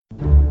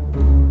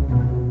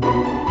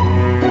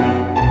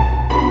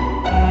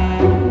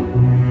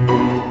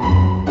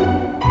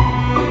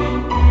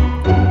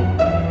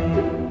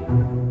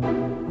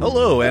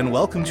and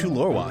welcome to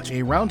Lore Watch,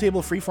 a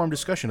roundtable freeform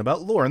discussion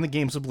about lore in the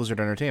games of Blizzard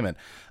Entertainment.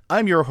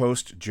 I'm your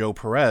host, Joe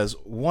Perez,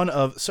 one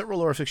of several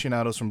lore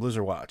aficionados from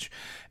Blizzard Watch,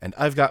 and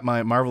I've got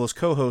my marvelous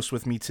co-host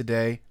with me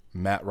today,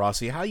 Matt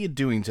Rossi. How you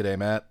doing today,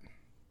 Matt?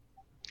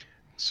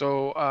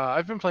 So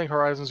I've been playing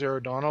Horizon Zero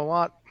Dawn a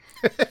lot,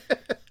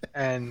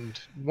 and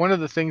one of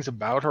the things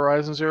about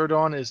Horizon Zero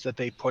Dawn is that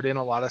they put in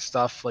a lot of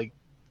stuff like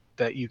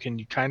that you can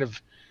use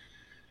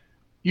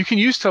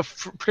to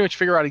pretty much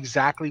figure out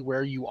exactly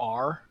where you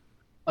are,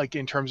 like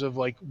in terms of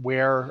like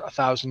where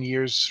 1,000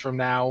 years from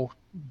now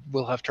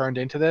will have turned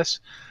into this.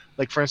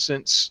 Like for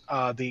instance,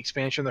 the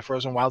expansion of the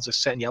Frozen Wilds is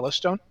set in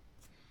Yellowstone.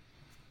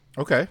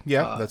 Okay,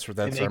 yeah, that's And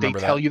I they remember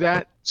tell that. you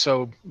that,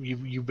 so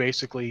you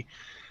basically.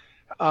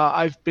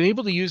 I've been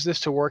able to use this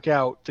to work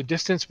out the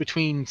distance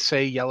between,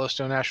 say,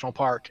 Yellowstone National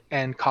Park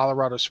and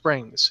Colorado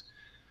Springs,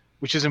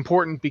 which is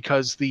important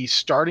because the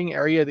starting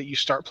area that you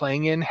start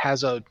playing in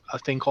has a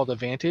thing called a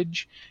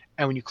vantage.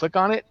 And when you click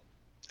on it,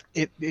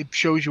 it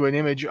shows you an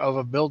image of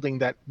a building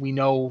that we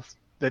know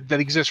that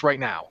exists right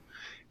now.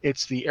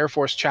 It's the Air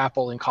Force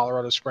Chapel in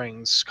Colorado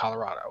Springs,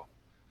 Colorado.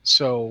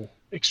 So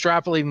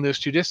extrapolating those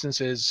two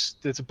distances,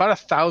 it's about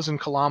 1,000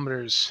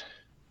 kilometers.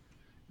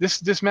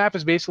 This map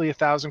is basically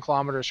 1,000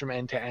 kilometers from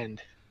end to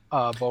end,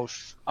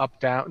 both up,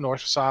 down,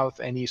 north,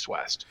 south, and east,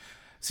 west.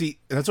 See,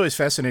 that's always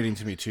fascinating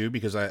to me too,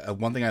 because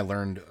one thing I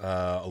learned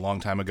a long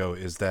time ago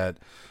is that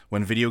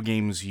when video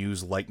games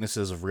use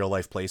likenesses of real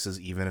life places,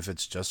 even if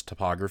it's just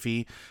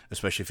topography,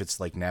 especially if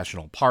it's like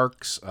national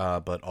parks,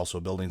 but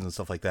also buildings and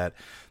stuff like that,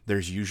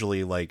 there's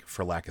usually, like,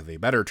 for lack of a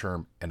better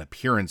term, an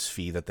appearance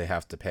fee that they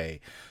have to pay.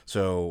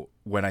 So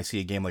when I see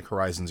a game like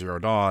Horizon Zero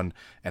Dawn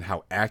and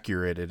how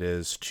accurate it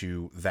is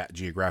to that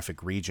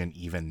geographic region,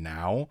 even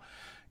now,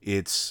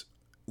 it's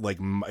like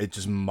it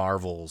just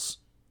marvels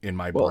in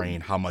my Well,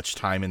 brain how much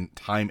time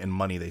and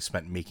money they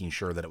spent making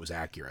sure that it was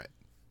accurate.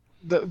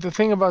 the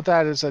thing about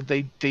that is that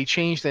they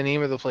changed the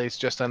name of the place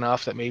just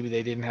enough that maybe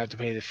they didn't have to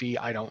pay the fee.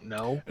 I don't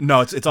know,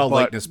 No, it's all but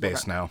likeness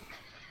based now.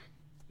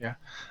 yeah.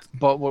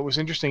 But what was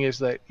interesting is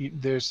that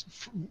there's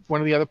one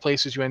of the other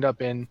places you end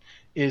up in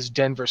is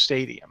Denver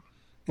Stadium,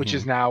 which Mhm.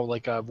 is now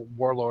like a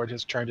warlord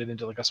has turned it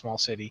into like a small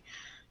city.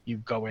 You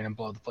go in and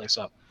blow the place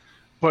up.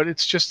 But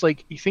it's just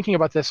like you thinking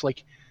about this,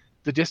 like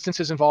the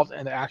distances involved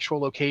and the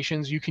actual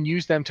locations, you can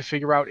use them to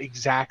figure out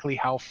exactly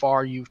how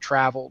far you've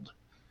traveled.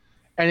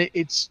 And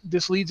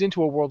this leads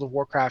into a World of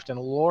Warcraft and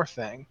a lore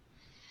thing.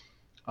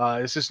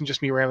 This isn't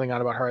just me rambling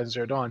on about Horizon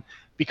Zero Dawn,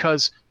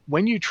 because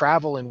when you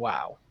travel in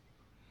WoW,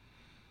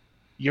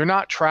 you're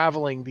not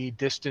traveling the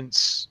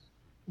distance.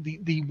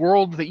 The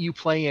world that you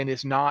play in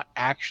is not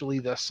actually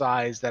the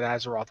size that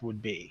Azeroth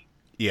would be.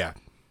 Yeah.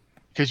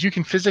 Because you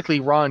can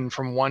physically run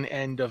from one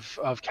end of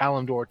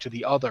Kalimdor to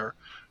the other,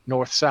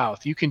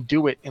 north-south. You can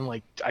do it in,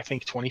 like, I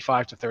think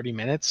 25 to 30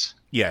 minutes.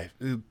 Yeah,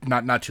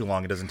 not too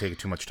long. It doesn't take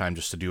too much time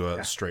just to do a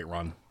Yeah. straight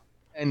run.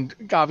 And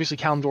obviously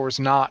Kalimdor is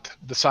not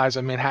the size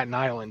of Manhattan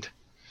Island.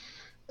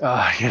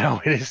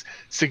 It is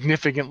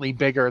significantly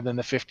bigger than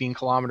the 15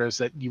 kilometers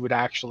that you would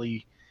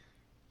actually.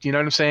 Do you know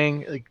what I'm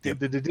saying? Like Yep.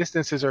 the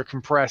distances are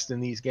compressed in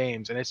these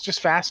games, and it's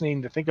just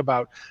fascinating to think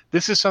about.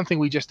 This is something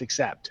we just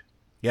accept.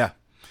 Yeah.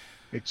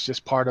 It's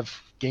just part of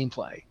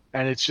gameplay,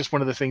 and it's just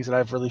one of the things that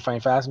I've really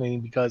find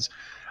fascinating because,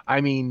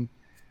 I mean,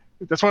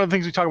 that's one of the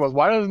things we talk about.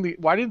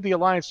 Why didn't the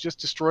Alliance just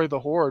destroy the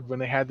Horde when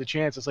they had the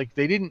chance? It's like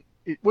they didn't.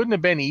 It wouldn't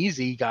have been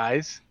easy,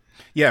 guys.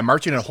 Yeah,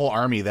 marching a whole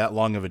army that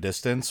long of a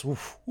distance.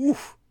 Oof,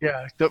 oof.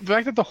 Yeah, the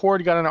fact that the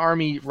Horde got an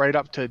army right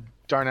up to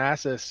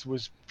Darnassus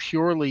was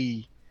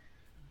purely,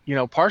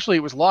 partially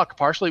it was luck,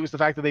 partially it was the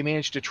fact that they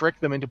managed to trick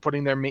them into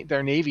putting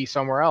their navy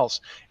somewhere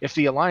else. If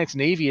the Alliance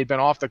navy had been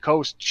off the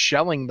coast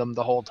shelling them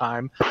the whole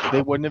time,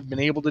 they wouldn't have been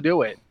able to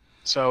do it.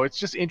 So it's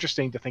just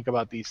interesting to think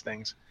about these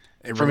things.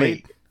 For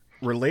me,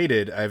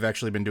 Related, I've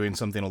actually been doing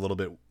something a little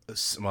bit,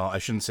 well, I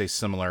shouldn't say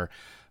similar,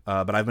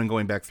 but I've been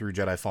going back through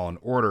Jedi Fallen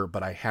Order,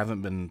 but I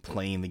haven't been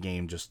playing the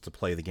game just to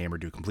play the game or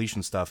do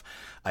completion stuff.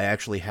 I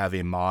actually have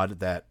a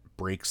mod that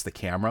breaks the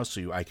camera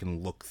so I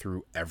can look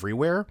through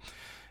everywhere.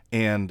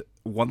 And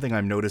one thing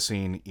I'm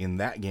noticing in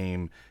that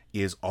game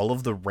is all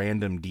of the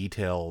random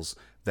details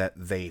that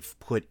they've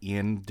put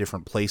in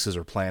different places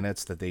or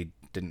planets that they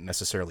didn't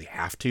necessarily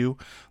have to.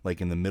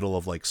 Like in the middle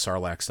of like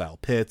Sarlacc style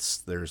pits,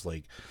 there's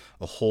like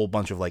a whole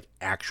bunch of like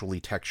actually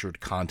textured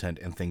content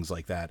and things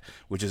like that,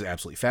 which is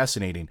absolutely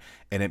fascinating.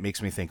 And it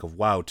makes me think of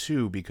WoW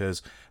too,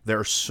 because there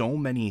are so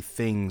many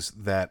things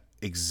that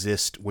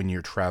exist when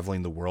you're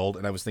traveling the world.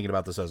 And I was thinking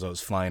about this as I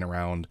was flying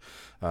around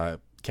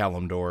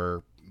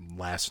Kalimdor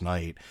last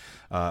night.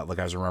 Like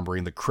I was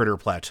remembering the Critter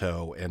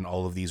Plateau and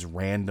all of these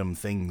random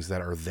things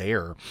that are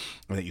there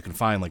and that you can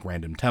find, like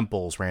random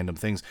temples, random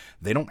things.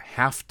 They don't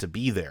have to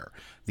be there.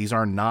 These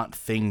are not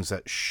things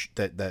that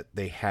that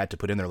they had to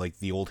put in there, like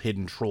the old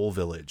hidden troll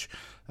village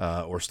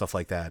or stuff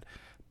like that.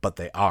 But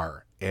they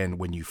are, and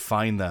when you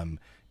find them,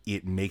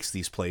 it makes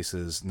these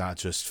places not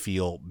just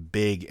feel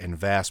big and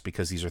vast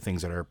because these are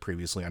things that are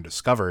previously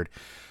undiscovered,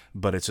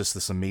 but it's just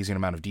this amazing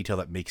amount of detail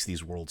that makes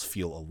these worlds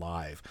feel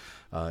alive.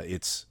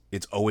 It's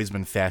it's always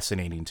been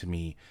fascinating to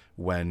me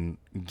when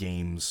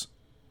games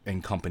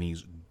and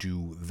companies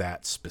do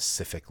that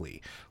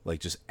specifically, like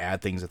just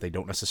add things that they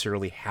don't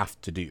necessarily have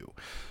to do.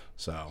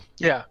 So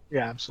Yeah,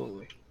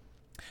 absolutely.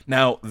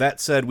 now, that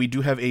said, we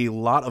do have a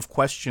lot of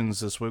questions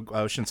this week.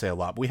 I shouldn't say a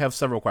lot, but we have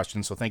several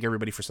questions, so thank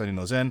everybody for sending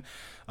those in.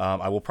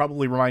 I will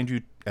probably remind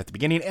you at the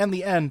beginning and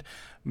the end,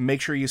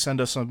 make sure you send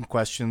us some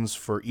questions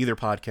for either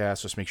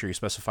podcast. Just make sure you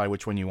specify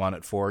which one you want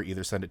it for.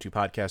 Either send it to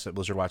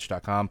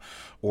podcast@blizzardwatch.com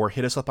or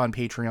hit us up on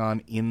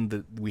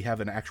Patreon. We have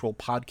an actual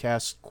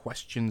podcast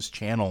questions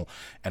channel,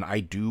 and I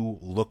do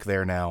look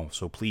there now,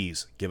 so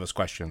please give us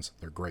questions.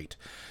 They're great.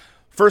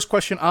 First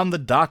question on the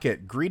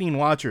docket. Greeting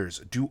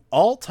Watchers. Do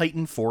all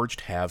Titan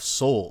Forged have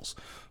souls?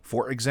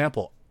 For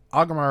example,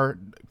 Agramar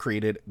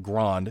created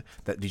Grond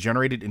that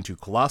degenerated into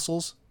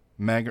Colossals,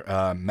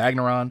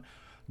 Magnaron,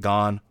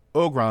 Gon,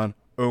 Ogron,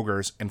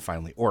 Ogres, and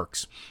finally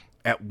Orcs.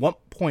 At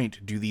what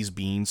point do these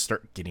beings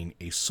start getting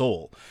a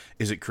soul?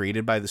 Is it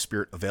created by the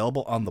spirit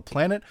available on the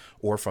planet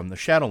or from the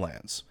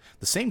Shadowlands?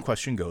 The same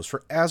question goes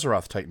for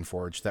Azeroth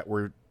Titanforged that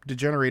were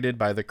degenerated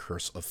by the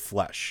Curse of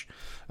Flesh.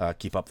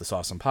 Keep up this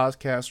awesome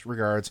podcast.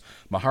 Regards,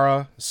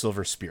 Mahara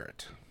Silver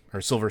Sprint,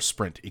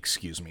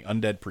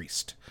 Undead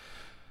Priest.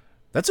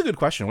 That's a good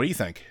question. What do you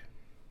think?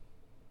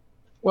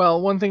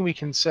 Well, one thing we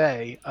can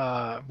say,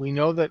 we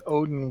know that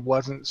Odin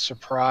wasn't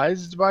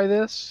surprised by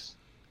this.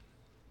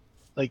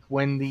 Like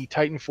when the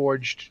Titan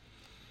Forged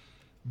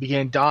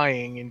began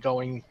dying and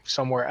going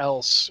somewhere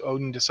else,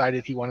 Odin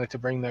decided he wanted to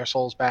bring their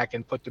souls back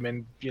and put them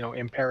in,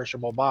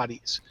 imperishable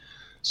bodies.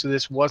 So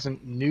this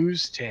wasn't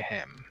news to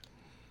him.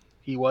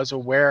 He was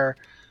aware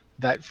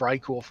that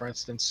Vrykul, for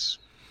instance,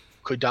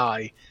 could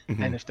die,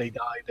 and if they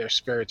died, their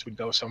spirits would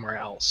go somewhere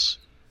else.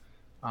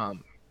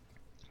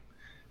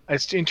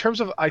 As in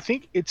terms of, I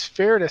think it's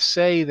fair to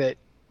say that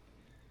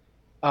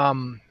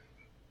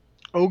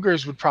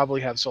ogres would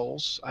probably have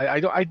souls.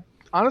 I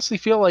honestly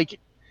feel like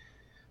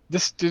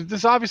this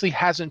obviously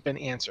hasn't been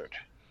answered.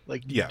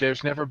 Like,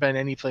 there's never been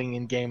anything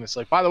in game that's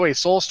like, by the way,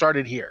 souls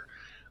started here.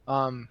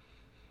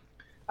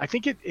 I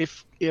think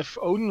if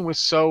Odin was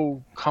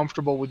so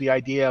comfortable with the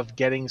idea of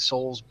getting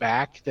souls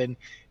back, then,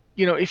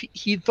 if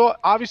he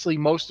thought, obviously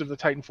most of the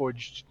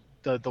Titanforged,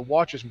 the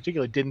Watchers in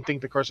particular, didn't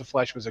think the Curse of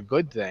Flesh was a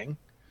good thing.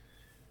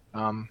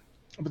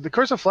 But the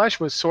Curse of Flesh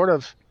was sort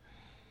of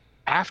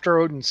after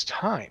Odin's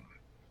time.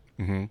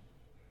 Mm-hmm.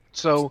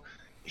 So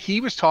he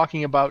was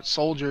talking about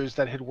soldiers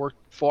that had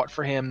fought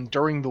for him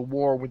during the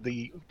war with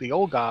the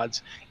old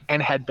gods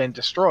and had been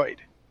destroyed.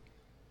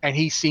 And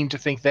he seemed to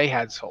think they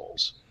had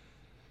souls.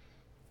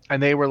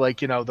 And they were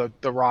like,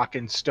 the rock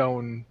and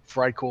stone,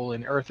 Vrykul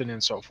and Earthen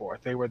and so forth.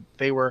 They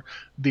were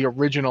the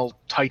original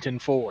Titan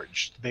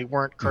Forged. They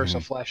weren't Curse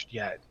of Flesh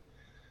yet.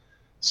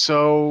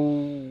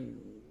 So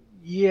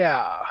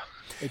yeah,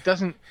 it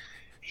doesn't.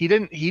 He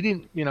didn't.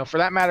 For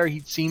that matter, he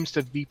seems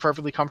to be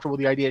perfectly comfortable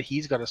with the idea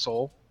he's got a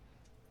soul.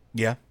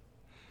 Yeah.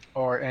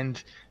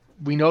 And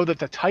we know that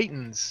the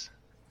Titans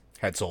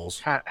had souls.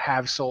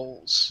 Have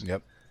souls.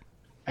 Yep.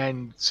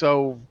 And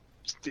so,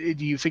 do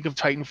you think of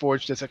Titan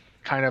Forged as a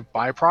kind of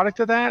byproduct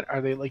of that?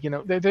 Are they like,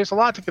 there's a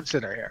lot to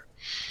consider here.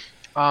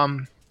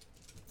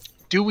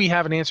 Do we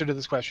have an answer to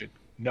this question?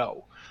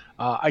 No.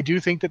 I do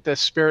think that the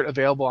spirit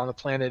available on the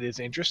planet is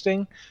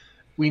interesting.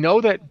 We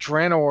know that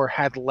Draenor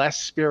had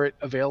less spirit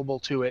available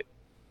to it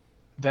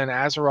than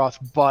Azeroth,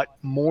 but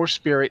more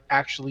spirit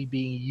actually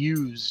being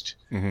used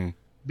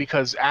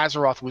because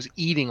Azeroth was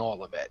eating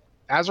all of it.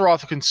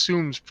 Azeroth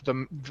consumes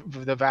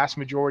the vast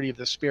majority of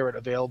the spirit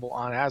available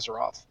on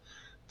Azeroth,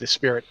 the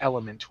spirit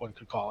element, one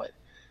could call it.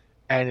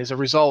 And as a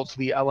result,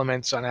 the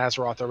elements on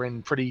Azeroth are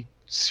in pretty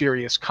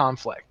serious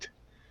conflict.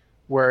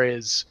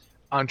 Whereas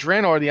on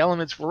Draenor, the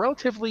elements were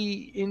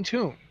relatively in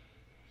tune.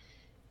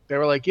 They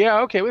were like, yeah,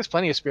 okay, there's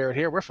plenty of spirit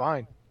here. We're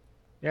fine.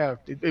 Yeah,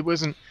 it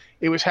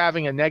was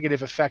having a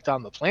negative effect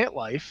on the plant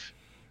life,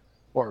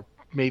 or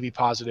maybe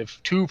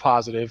too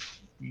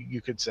positive,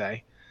 you could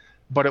say.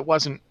 But it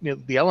wasn't,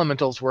 the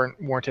elementals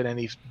weren't in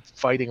any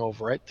fighting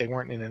over it. They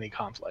weren't in any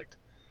conflict.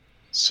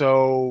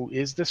 So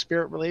is the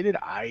spirit related?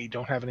 I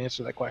don't have an answer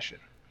to that question.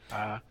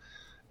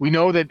 We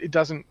know that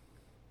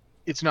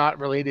it's not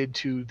related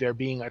to there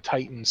being a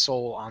Titan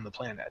soul on the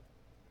planet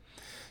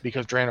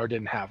because Draenor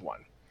didn't have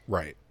one.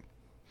 Right.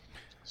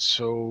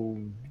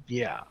 So,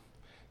 yeah.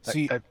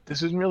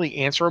 This isn't really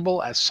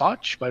answerable as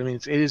such, but I mean,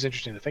 it is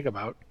interesting to think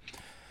about.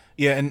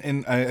 Yeah,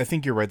 and I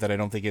think you're right that I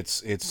don't think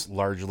it's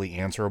largely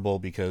answerable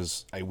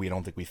because we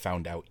don't think we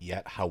found out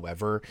yet.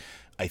 However,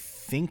 I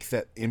think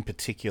that in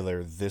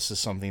particular, this is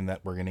something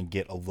that we're going to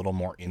get a little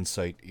more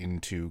insight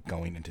into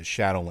going into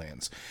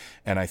Shadowlands.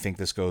 And I think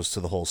this goes to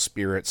the whole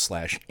spirit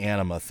 /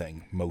 anima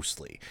thing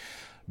mostly,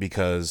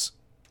 because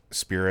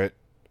spirit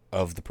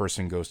of the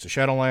person goes to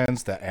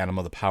Shadowlands, that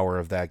anima, the power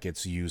of that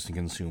gets used and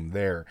consumed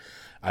there.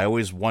 I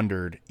always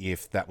wondered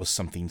if that was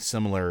something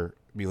similar.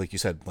 Like you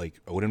said, like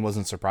Odin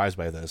wasn't surprised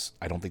by this.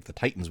 I don't think the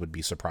Titans would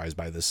be surprised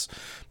by this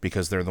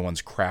because they're the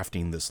ones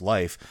crafting this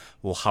life.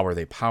 Well, how are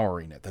they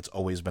powering it? That's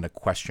always been a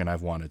question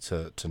I've wanted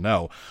to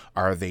know.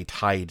 Are they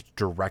tied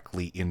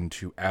directly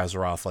into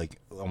Azeroth, like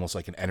almost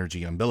like an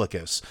energy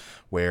umbilicus,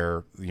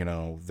 where, you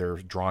know, they're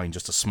drawing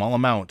just a small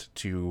amount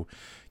to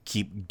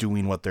keep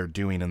doing what they're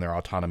doing in their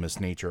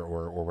autonomous nature,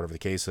 or whatever the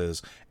case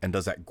is, and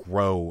does that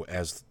grow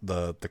as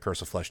the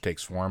Curse of Flesh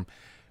takes form?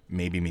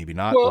 Maybe, maybe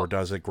not. Well, or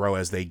does it grow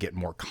as they get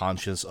more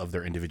conscious of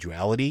their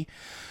individuality?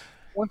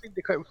 one thing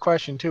to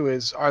question too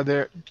is, are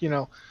there,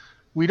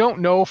 we don't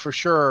know for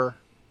sure,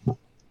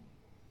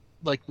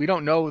 like we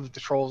don't know that the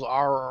trolls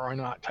are or are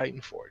not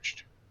Titan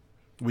forged.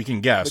 We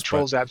can guess. The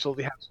trolls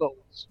absolutely have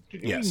souls.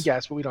 Yes. We can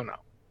guess, but we don't know.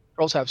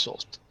 Trolls have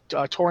souls.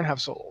 Tauren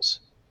have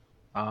souls.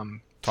 Tonka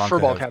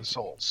Furbolg have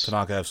souls.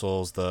 Tanaka have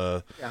souls.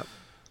 The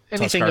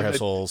Anything Tuskar have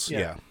souls.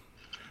 Yeah.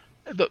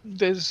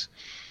 There's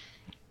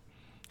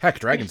Heck,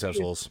 dragons have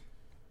souls.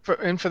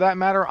 And for that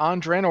matter,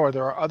 on Draenor,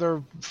 there are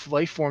other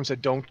life forms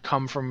that don't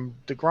come from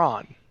the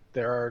Gron.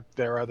 There are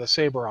the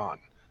Saberon.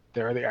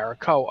 There are the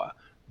Arakoa.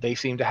 They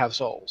seem to have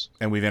souls.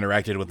 And we've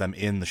interacted with them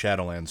in the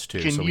Shadowlands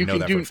too, so we know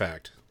that for a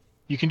fact.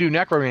 You can do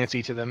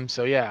necromancy to them,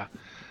 so yeah.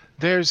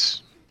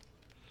 The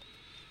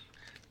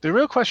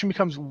real question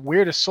becomes,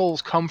 where do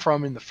souls come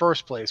from in the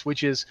first place?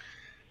 Which is,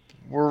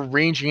 we're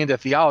ranging into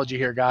theology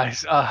here,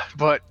 guys.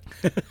 But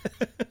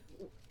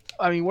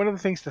I mean, one of the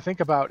things to think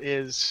about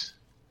is,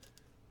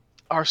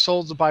 are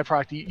souls a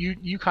byproduct?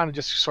 You kind of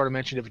just sort of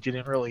mentioned it, but you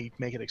didn't really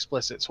make it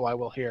explicit, so I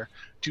will here.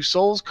 Do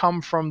souls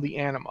come from the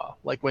anima?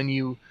 Like when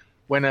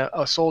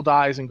a soul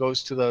dies and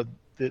goes to the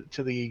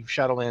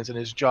Shadowlands and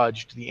is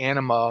judged, the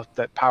anima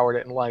that powered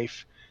it in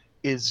life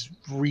is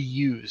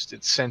reused.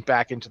 It's sent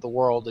back into the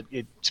world.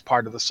 It's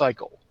part of the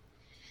cycle.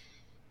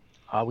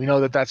 We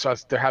know that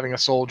they're having a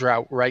soul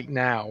drought right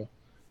now.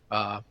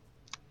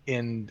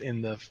 In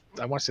the,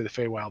 I want to say the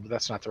Feywild, but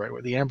that's not the right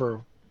word. The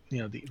Amber,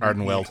 the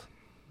Ardenweald.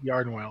 The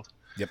Ardenweald.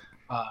 Yep.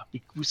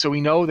 So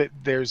we know that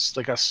there's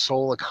like a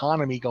soul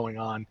economy going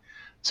on.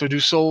 So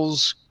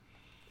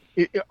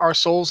are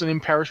souls an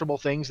imperishable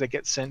things that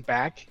get sent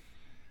back?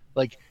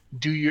 Like,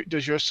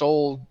 does your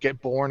soul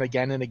get born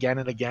again and again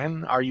and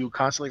again? Are you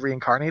constantly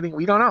reincarnating?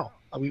 We don't know.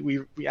 We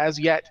as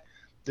yet,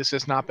 this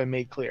has not been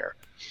made clear.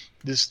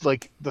 This,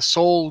 like, the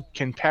soul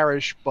can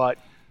perish, but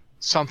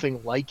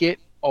something like it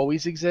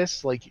always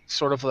exists, like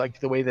sort of like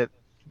the way that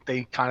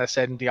they kind of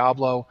said in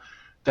Diablo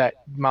that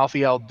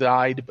Malthael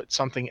died, but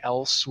something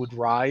else would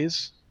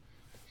rise.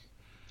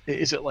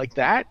 Is it like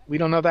that? We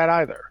don't know that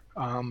either.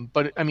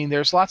 But I mean,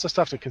 there's lots of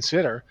stuff to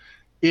consider.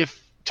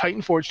 If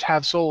Titanforged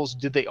have souls,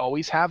 did they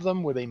always have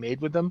them? Were they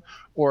made with them?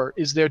 Or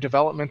is their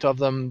development of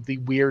them the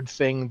weird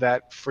thing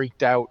that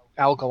freaked out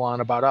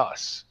Algalon about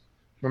us?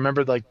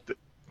 Remember, like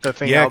the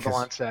thing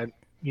Algalon said.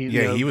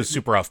 He was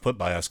super off put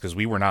by us because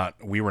we were not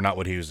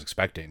what he was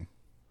expecting.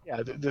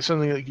 Yeah, there's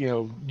something like,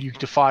 you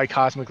defy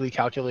cosmically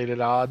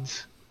calculated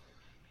odds.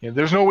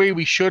 There's no way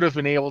we should have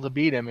been able to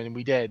beat him, and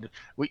we did.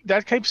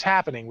 That keeps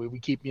happening. We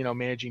keep,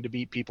 managing to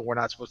beat people we're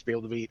not supposed to be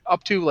able to beat.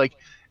 Up to, like,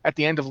 at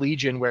the end of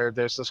Legion, where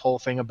there's this whole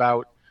thing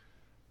about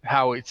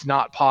how it's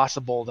not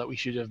possible that we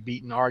should have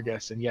beaten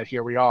Argus, and yet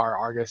here we are.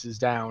 Argus is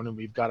down, and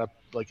we've got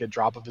a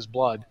drop of his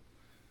blood.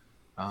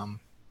 I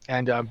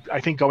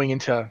think going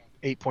into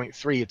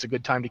 8.3, it's a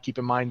good time to keep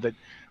in mind that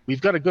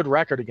we've got a good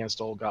record against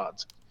old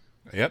gods.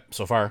 Yep,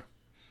 so far.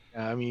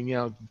 I mean,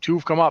 2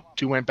 have come up,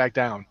 2 went back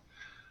down.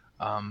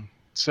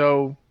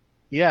 So,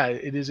 yeah,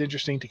 it is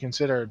interesting to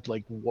consider,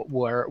 like,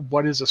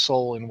 what is a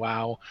soul in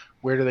WoW?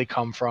 Where do they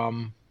come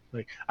from?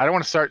 Like, I don't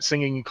want to start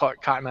singing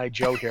Cotton Eye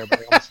Joe here,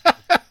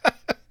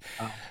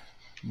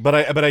 but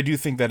I do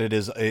think that it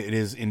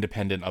is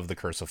independent of the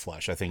Curse of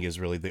Flesh. I think is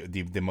really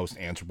the most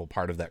answerable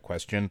part of that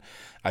question.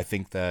 I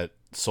think that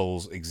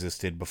souls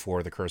existed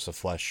before the Curse of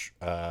Flesh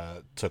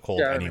took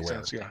hold anywhere.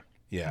 Sense, yeah.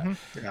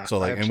 Mm-hmm. Yeah. So,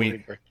 like,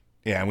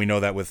 and we know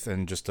that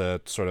and just to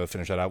sort of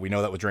finish that out, we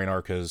know that with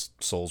Draenor, because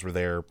souls were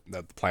there,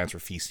 that the plants were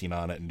feasting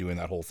on it and doing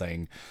that whole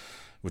thing,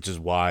 which is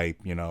why,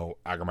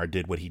 Aggramar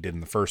did what he did in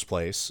the first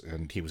place,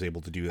 and he was able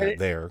to do that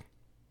there.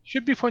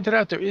 Should be pointed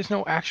out, there is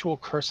no actual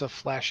Curse of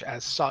Flesh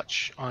as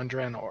such on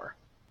Draenor.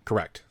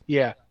 Correct.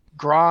 Yeah.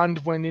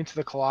 Grond went into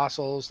the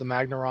Colossals, the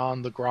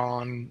Magnaron, the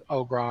Gron,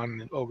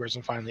 Ogron, Ogres,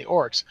 and finally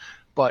Orcs.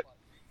 But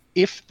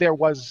if there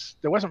wasn't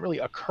really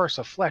a Curse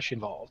of Flesh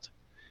involved.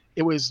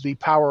 It was the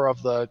power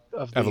of the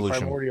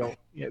evolution. Primordial.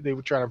 They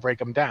were trying to break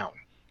them down.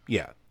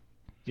 Yeah.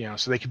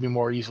 So they could be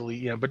more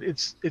easily. But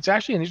it's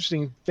actually an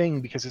interesting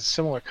thing because it's a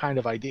similar kind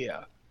of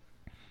idea.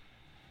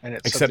 And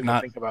it's something to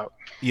think about.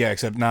 Yeah,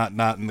 except not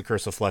in the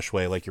Curse of Flesh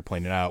way, like you're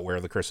pointing out,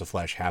 where the Curse of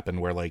Flesh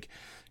happened, where, like,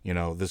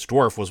 this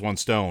dwarf was one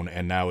stone,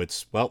 and now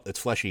it's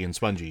fleshy and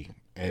spongy.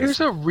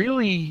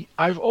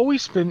 I've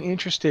always been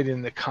interested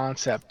in the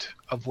concept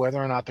of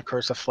whether or not the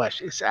Curse of Flesh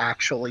is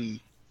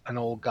actually an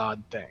old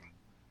god thing.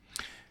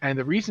 And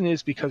the reason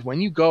is because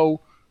when you go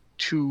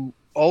to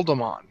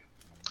Uldaman,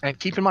 And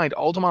keep in mind,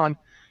 Alderaan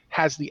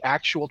has the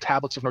actual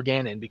tablets of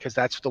Norgannon because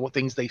that's the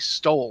things they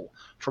stole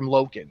from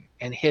Loken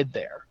and hid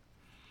there.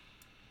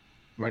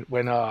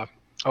 When oh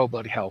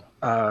bloody hell,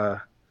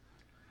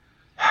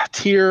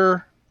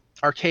 Tyr,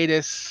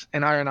 Arcadis,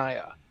 and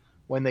Ironia,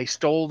 when they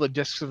stole the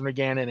discs of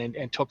Norgannon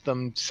and took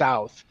them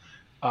south,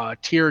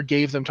 Tyr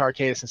gave them to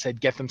Arcadis and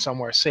said, "Get them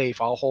somewhere safe.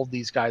 I'll hold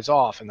these guys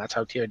off." And that's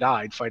how Tyr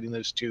died, fighting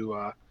those two,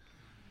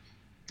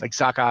 like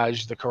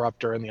Zakaj, the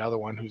Corruptor, and the other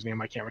one whose name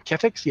I can't remember.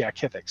 Kithix? Yeah,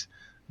 Kithix.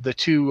 The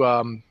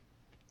two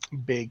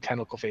big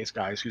tentacle face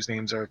guys whose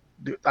names are,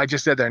 I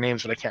just said their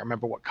names, but I can't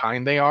remember what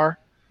kind they are.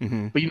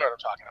 Mm-hmm. But you know what I'm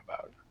talking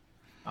about.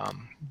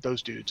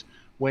 Those dudes.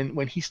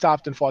 When he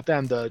stopped and fought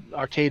them, the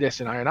Arcadis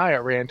and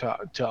Ironia ran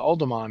to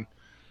Alderaan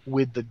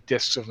with the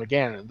discs of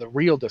Norgannon, the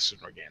real discs of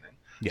Norgannon.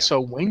 Yeah. So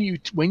when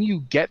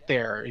you get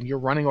there and you're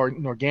running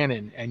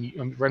Norgannon and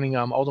you're running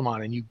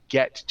Alderaan and you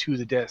get to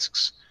the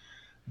discs,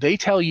 they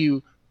tell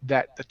you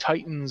that the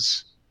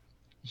Titans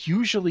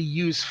usually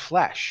use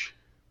flesh.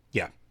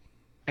 Yeah.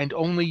 And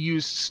only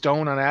use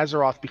stone on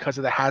Azeroth because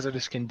of the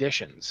hazardous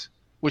conditions,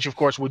 which of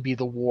course would be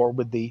the war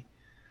with the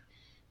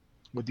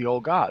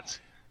old gods.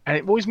 And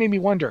it always made me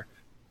wonder,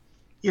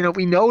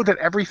 we know that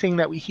everything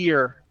that we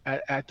hear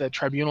at the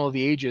Tribunal of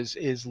the Ages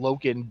is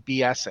Loken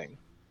BSing.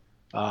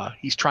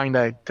 He's trying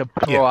to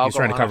throw out. He's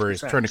trying to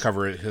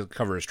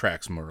cover his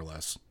tracks, more or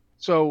less.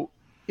 So,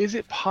 is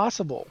it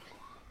possible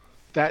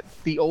that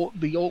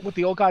what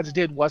the old gods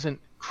did wasn't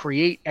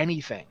create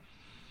anything?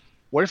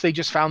 What if they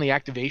just found the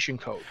activation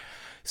code?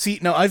 See,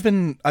 now I've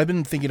been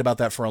thinking about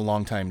that for a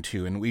long time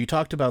too, and we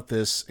talked about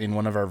this in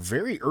one of our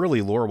very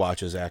early lore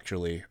watches,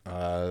 actually,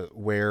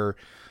 where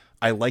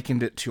I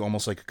likened it to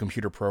almost like a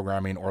computer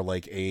programming or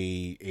like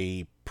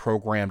a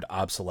programmed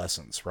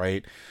obsolescence,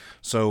 right?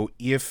 So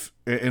let's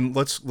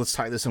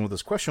tie this in with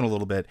this question a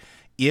little bit.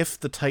 If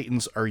the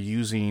Titans are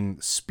using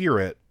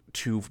spirit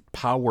to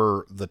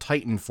power the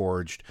Titan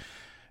Forged,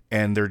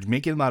 and they're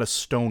making them out of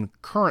stone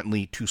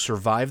currently to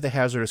survive the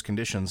hazardous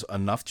conditions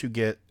enough to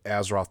get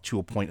Azeroth to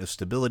a point of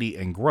stability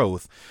and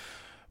growth,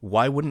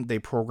 why wouldn't they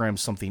program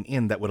something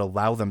in that would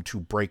allow them to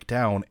break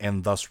down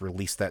and thus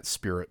release that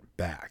spirit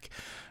back?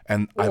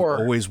 And I've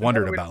always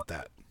wondered about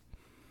that.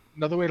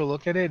 Another way to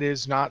look at it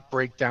is not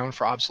break down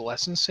for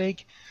obsolescence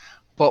sake,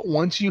 but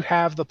once you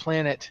have the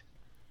planet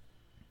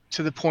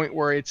to the point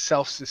where it's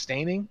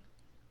self-sustaining,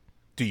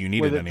 do you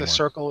need it anymore? The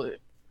circle.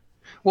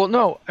 Well,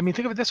 no. I mean,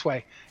 think of it this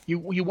way: you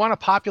want to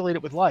populate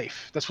it with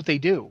life. That's what they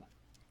do.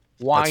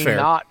 Why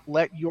not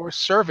let your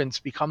servants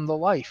become the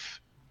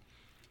life?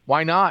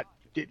 Why not?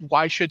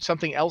 Why should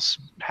something else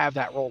have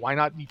that role? Why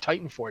not be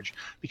Titanforge?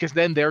 Because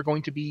then they're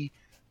going to be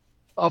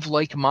of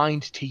like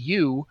mind to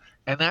you,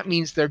 and that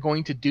means they're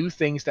going to do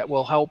things that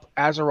will help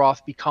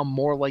Azeroth become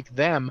more like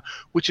them,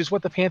 which is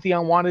what the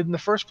Pantheon wanted in the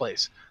first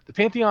place. The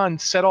Pantheon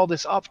set all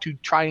this up to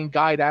try and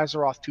guide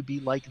Azeroth to be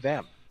like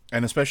them.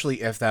 And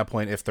especially at that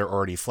point, if they're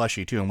already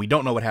fleshy too. And we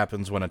don't know what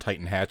happens when a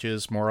Titan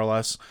hatches, more or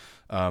less.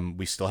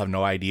 We still have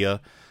no idea.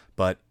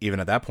 But even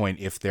at that point,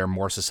 if they're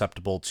more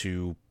susceptible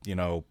to,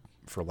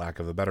 for lack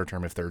of a better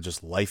term, if they're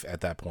just life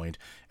at that point,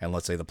 and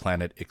let's say the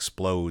planet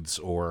explodes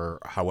or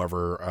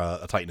however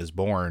a Titan is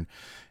born,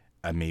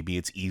 maybe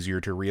it's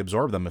easier to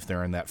reabsorb them if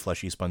they're in that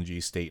fleshy,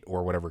 spongy state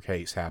or whatever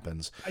case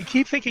happens. I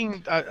keep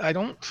thinking, I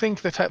don't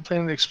think the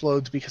planet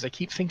explodes because I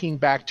keep thinking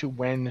back to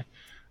when...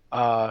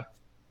 why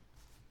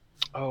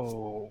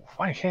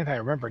can't I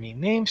remember any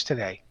names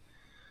today?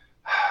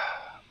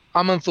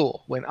 Aman'Thul.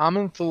 When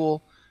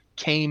Aman'Thul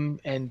came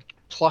and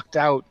plucked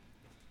out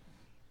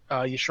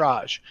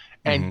Y'Shaarj.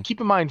 And keep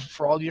in mind,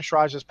 for all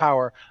Y'Shaarj's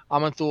power,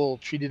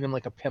 Aman'Thul treated him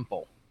like a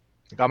pimple.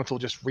 Like Aman'Thul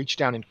just reached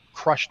down and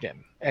crushed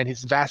him, and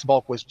his vast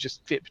bulk was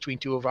just fit between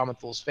two of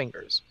Aman'Thul's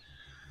fingers.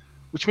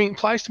 Which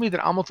implies to me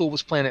that Aman'Thul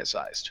was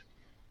planet-sized.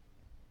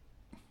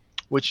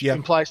 Which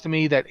implies to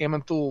me that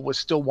Aman'Thul was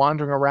still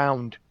wandering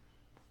around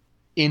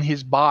in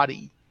his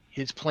body.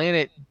 His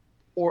planet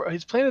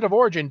of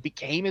origin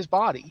became his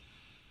body.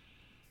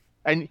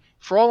 And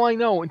for all I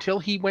know, until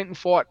he went and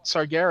fought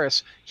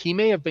Sargeras, he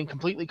may have been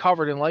completely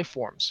covered in life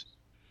forms.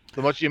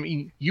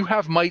 You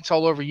have mites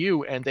all over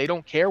you, and they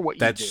don't care what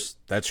you do.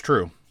 That's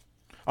true.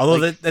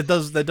 Although that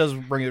does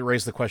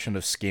raise the question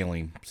of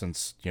scaling,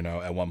 since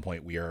at one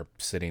point we are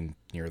sitting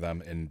near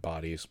them in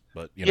bodies,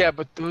 but yeah,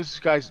 but those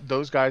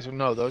guys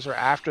are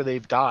after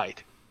they've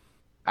died.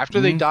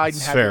 After they died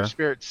and had their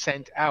spirit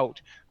sent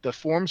out, the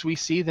forms we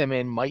see them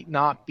in might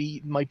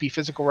be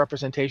physical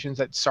representations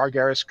that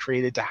Sargeras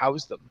created to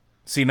house them.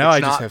 See, now It's I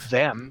just not have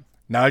them.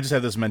 Now I just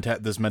have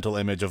this mental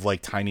image of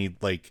like tiny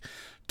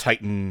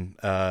Titan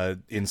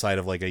inside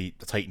of like a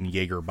Titan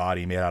Jaeger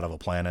body made out of a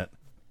planet.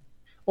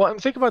 Well,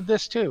 and think about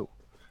this too.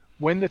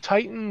 When the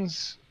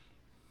Titans,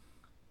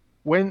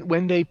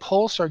 when they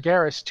pull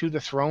Sargeras to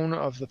the throne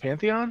of the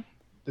Pantheon,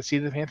 the seat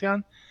of the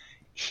Pantheon,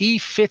 he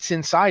fits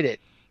inside it.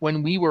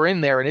 When we were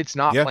in there, and it's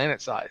not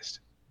planet-sized.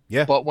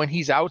 Yeah. But when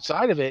he's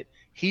outside of it,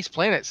 he's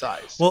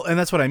planet-sized. Well, and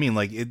that's what I mean.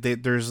 Like,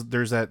 there's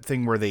that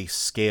thing where they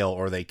scale,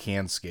 or they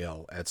can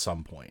scale at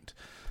some point.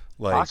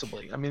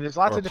 Possibly. I mean, there's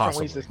lots of different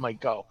ways this might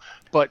go.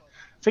 But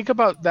Think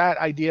about that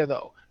idea,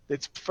 though.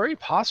 It's very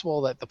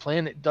possible that the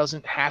planet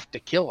doesn't have to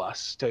kill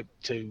us to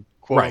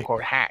quote Right.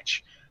 unquote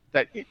hatch.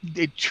 That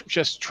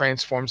just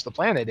transforms the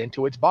planet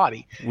into its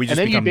body, We and just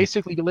then you'd become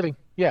basically be living.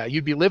 Yeah,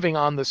 you'd be living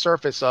on the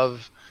surface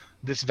of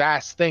this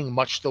vast thing,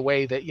 much the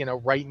way that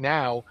right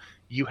now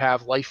you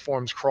have life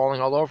forms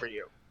crawling all over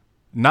you,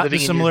 not living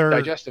in your dissimilar,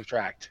 digestive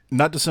tract.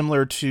 not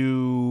dissimilar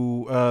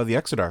to the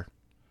Exodar,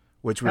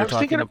 which we I were was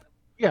thinking talking of, about.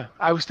 yeah,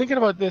 I was thinking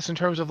about this in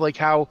terms of like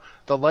how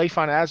the life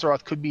on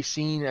Azeroth could be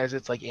seen as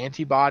its like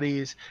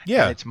antibodies and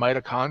Yeah, its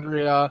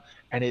mitochondria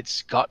and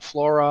its gut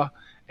flora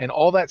and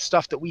all that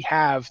stuff that we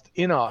have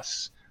in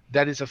us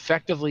that is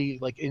effectively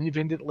like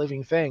independent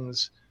living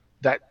things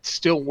that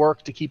still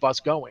work to keep us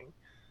going.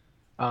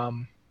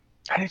 Um,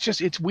 and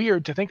it's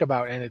weird to think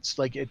about, and it's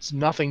like it's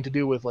nothing to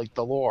do with like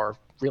the lore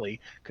really,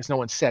 because no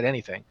one said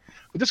anything.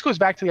 But this goes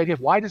back to the idea of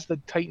why does the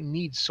Titan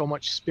need so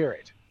much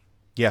spirit?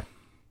 yeah.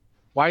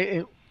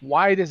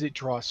 Why does it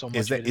draw so Is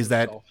much of that it is into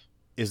that itself?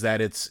 is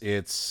that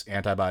its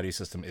antibody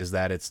system? Is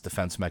that its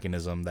defense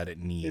mechanism that it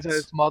Is it needs?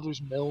 its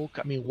mother's milk?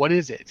 I mean, what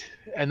is it?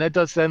 And that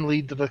does then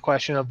lead to the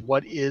question of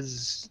what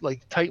is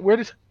like where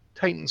did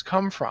Titans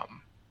come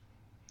from?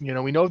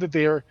 We know that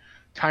they're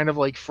kind of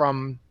like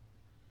from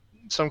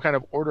some kind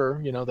of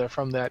order. They're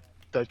from the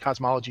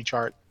cosmology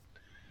chart.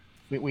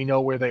 We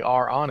know where they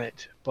are on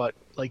it, but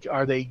like,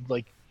 are they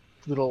like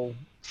little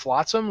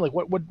flotsam? Like,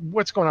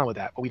 what's going on with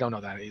that? But we don't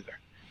know that either.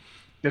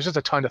 There's just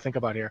a ton to think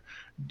about here.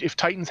 If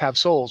Titans have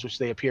souls, which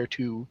they appear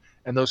to,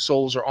 and those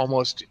souls are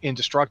almost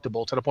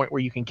indestructible to the point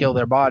where you can kill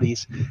their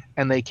bodies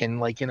and they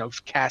can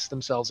cast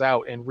themselves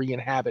out and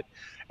re-inhabit.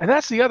 And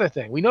that's the other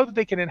thing. We know that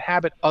they can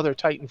inhabit other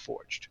Titan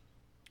Forged.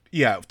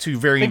 Yeah, to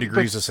varying Think, but,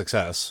 degrees of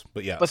success,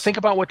 but but yes. think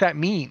about what that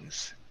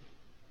means.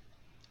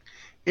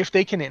 If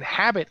they can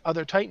inhabit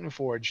other Titan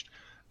Forged,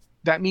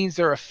 that means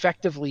they're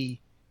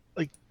effectively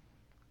like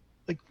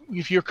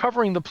if you're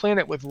covering the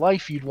planet with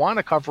life, you'd want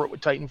to cover it with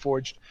Titan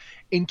Forged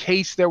in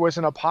case there was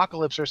an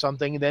apocalypse or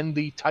something. Then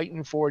the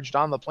Titan Forged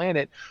on the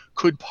planet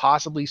could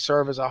possibly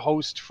serve as a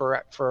host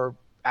for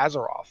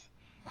Azeroth.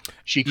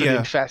 She could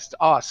infest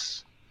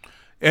us.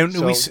 And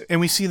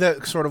we see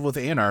that sort of with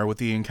Anar, with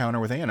the encounter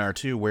with Anar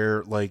too,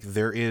 where like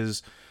there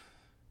is,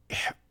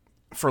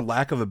 for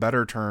lack of a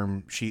better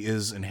term, she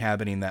is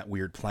inhabiting that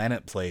weird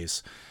planet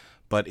place.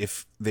 But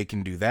if they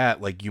can do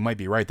that, like you might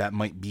be right, that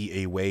might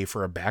be a way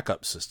for a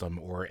backup system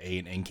or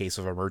in case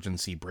of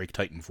emergency, break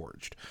Titan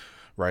Forged,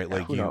 right? Yeah,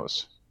 like who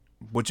knows?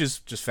 Which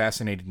is just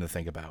fascinating to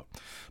think about.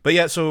 But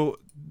yeah, so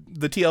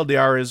the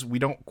TLDR is we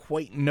don't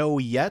quite know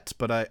yet,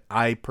 but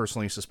I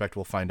personally suspect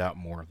we'll find out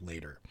more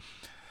later.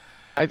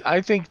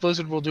 I think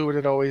Blizzard will do what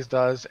it always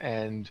does,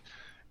 and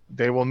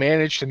they will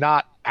manage to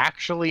not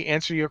actually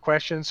answer your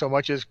question so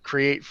much as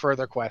create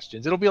further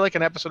questions. It'll be like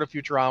an episode of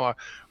Futurama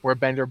where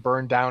Bender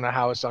burned down a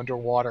house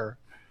underwater.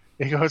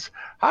 He goes,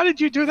 "How did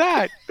you do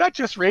that? That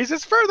just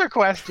raises further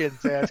questions."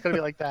 Yeah, it's going to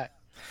be like that.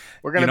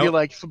 We're going to be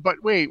like,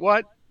 "But wait,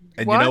 what?"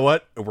 And you know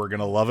what? We're going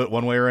to love it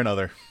one way or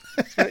another.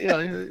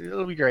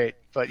 It'll be great.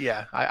 But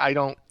yeah, I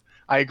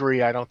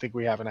agree. I don't think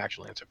we have an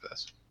actual answer for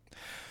this.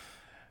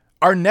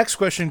 Our next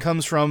question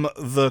comes from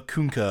the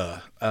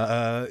Kunka.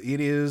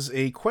 It is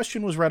a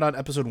question was read on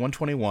episode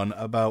 121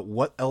 about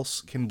what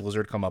else can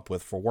Blizzard come up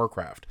with for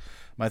Warcraft.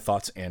 My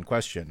thoughts and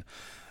question.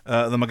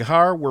 The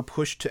Mag'har were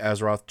pushed to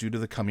Azeroth due to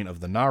the coming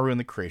of the Naaru and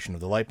the creation of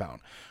the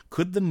Lightbound.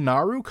 Could the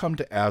Naaru come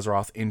to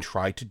Azeroth and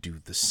try to do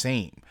the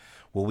same?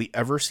 Will we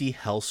ever see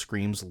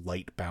Hellscream's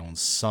Lightbound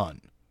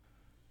son?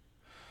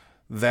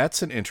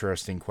 That's an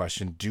interesting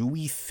question. Do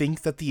we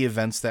think that the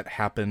events that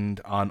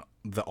happened on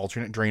the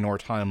alternate Draenor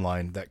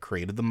timeline that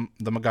created the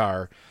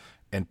Mag'har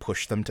and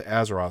pushed them to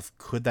Azeroth,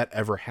 could that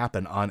ever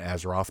happen on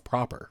Azeroth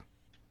proper?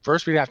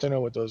 First, we'd have to know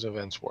what those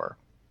events were.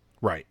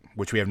 Right,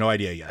 which we have no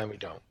idea yet. And we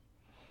don't.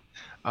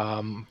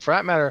 For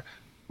that matter,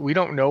 we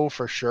don't know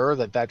for sure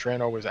that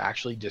Draenor was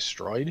actually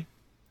destroyed.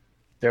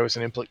 There was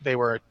they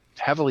were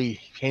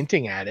heavily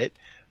hinting at it,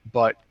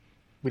 but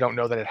we don't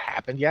know that it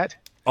happened yet.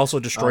 Also,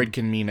 destroyed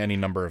can mean any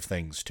number of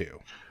things too.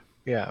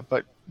 Yeah,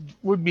 but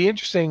would be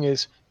interesting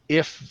is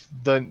if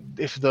the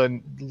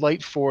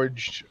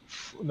Lightforged,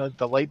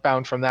 the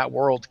Lightbound from that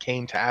world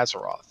came to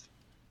Azeroth,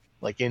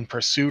 like in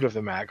pursuit of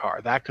the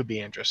Mag'har. That could be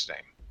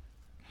interesting,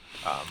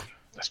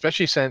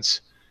 especially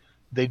since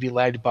they'd be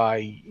led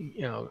by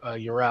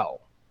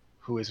Yrel,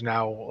 who is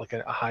now like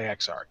a high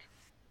exarch,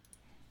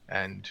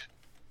 and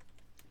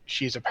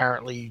she's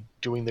apparently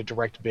doing the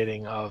direct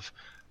bidding of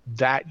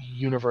that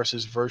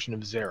universe's version of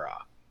Xera.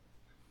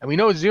 And we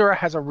know Xera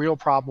has a real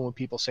problem with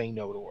people saying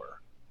no to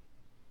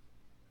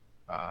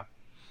her.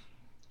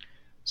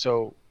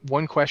 So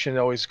one question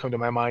that always come to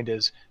my mind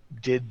is,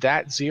 did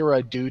that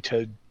Xera do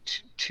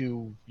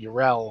to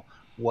Yrel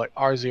what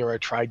our Xera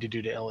tried to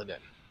do to Illidan?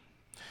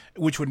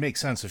 Which would make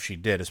sense if she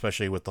did,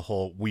 especially with the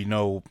whole, we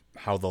know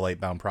how the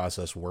Lightbound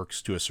process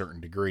works to a certain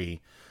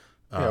degree.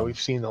 Yeah, we've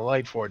seen the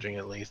light forging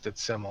at least.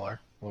 It's similar,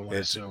 one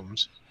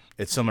assumes.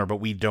 It's similar, but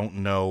we don't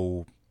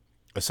know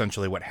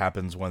essentially what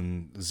happens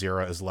when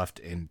Zira is left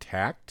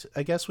intact,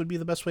 I guess would be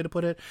the best way to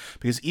put it.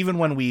 Because even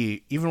when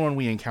we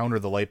encounter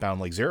the Lightbound,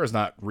 like Zira's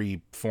not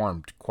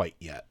reformed quite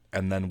yet,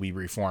 and then we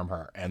reform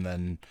her, and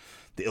then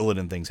the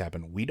Illidan things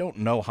happen. We don't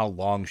know how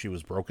long she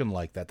was broken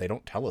like that. They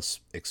don't tell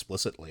us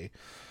explicitly,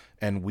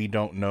 and we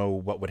don't know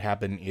what would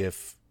happen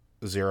if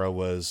Zira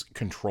was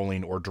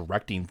controlling or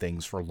directing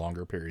things for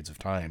longer periods of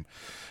time.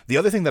 The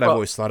other thing that I've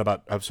always thought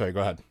about... I'm sorry,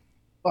 go ahead.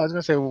 Well, I was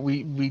going to say,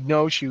 we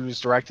know she was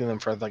directing them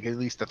for like at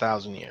least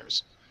 1,000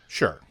 years.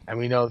 Sure. And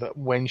we know that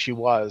when she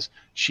was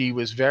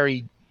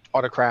very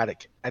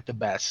autocratic at the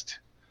best.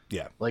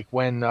 Yeah. Like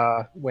when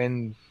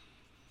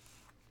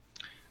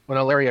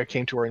Ilaria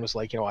came to her and was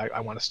like, I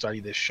want to study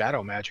this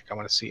shadow magic. I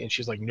want to see. And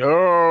she's like,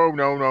 no.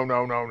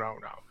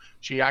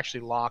 She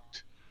actually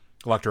locked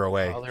her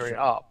away. Ilaria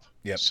up.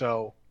 Yep.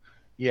 So,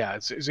 yeah,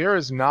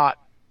 Zira's not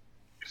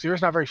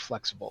very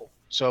flexible.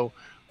 So,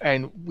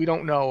 and we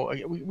don't know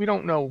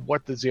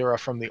what the Zira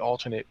from the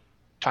alternate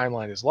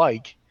timeline is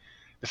like.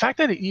 The fact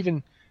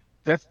that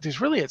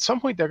there's really at some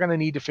point they're going to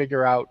need to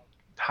figure out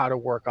how to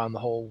work on the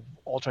whole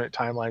alternate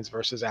timelines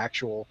versus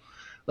actual.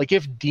 Like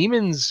if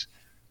demons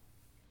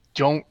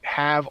don't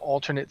have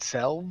alternate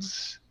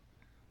selves,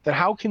 then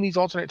how can these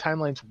alternate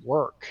timelines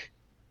work?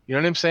 You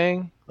know what I'm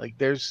saying? Like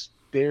they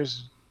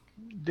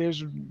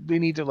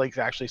need to like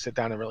actually sit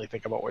down and really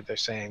think about what they're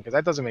saying, because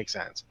that doesn't make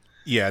sense.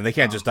 Yeah, and they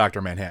can't just Dr.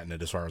 Manhattan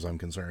it, as far as I'm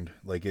concerned.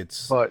 Like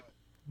it's. But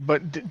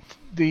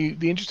the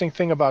interesting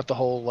thing about the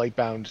whole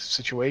Lightbound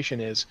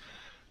situation is,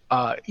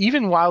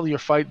 even while the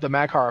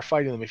Mag'har are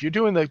fighting them, if you're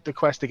doing the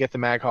quest to get the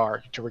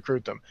Mag'har to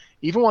recruit them,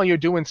 even while you're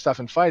doing stuff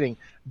and fighting,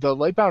 the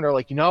Lightbound are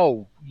like,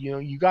 no,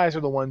 you guys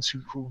are the ones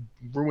who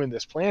ruined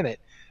this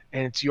planet,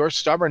 and it's your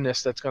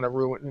stubbornness that's going to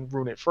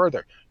ruin it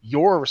further.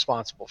 You're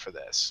responsible for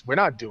this. We're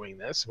not doing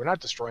this. We're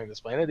not destroying this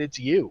planet. It's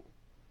you.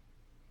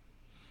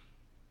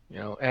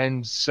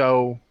 And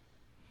so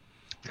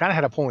kind of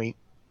had a point.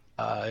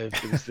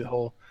 It was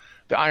the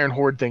Iron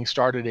Horde thing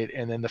started it,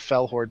 and then the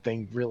Fel Horde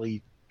thing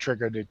really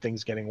triggered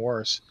things getting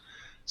worse.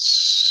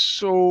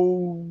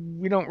 So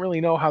we don't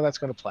really know how that's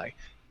going to play.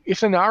 If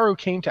the Naaru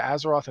came to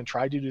Azeroth and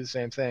tried to do the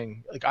same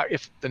thing, like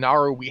if the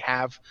Naaru we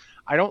have,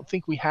 I don't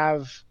think we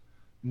have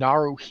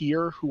Naaru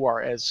here who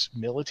are as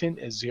militant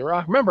as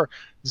Zira. Remember,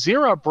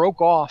 Zira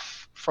broke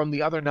off from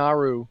the other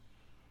Naaru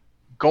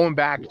going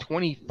back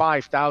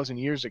 25,000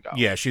 years ago.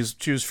 Yeah, she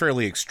was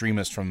fairly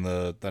extremist from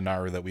the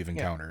Naaru that we've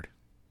encountered.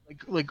 Yeah.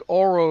 Like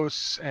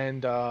Oros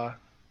and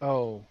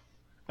Adal,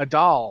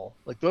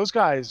 like those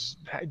guys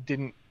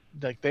didn't,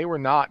 like they were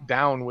not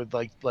down with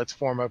like let's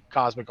form a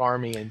cosmic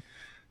army and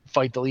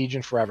fight the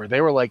Legion forever. They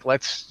were like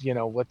let's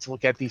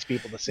look at these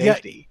people to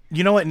safety. Yeah,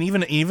 you know what? And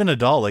even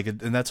Adal, like,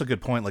 and that's a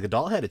good point. Like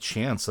Adal had a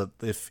chance that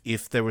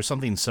if there was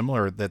something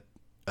similar that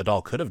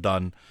Adal could have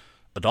done.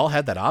 Adal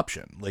had that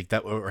option, like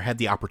that, or had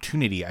the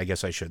opportunity, I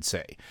guess I should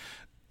say.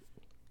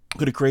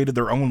 Could have created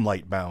their own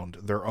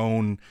Lightbound, their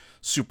own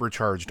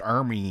supercharged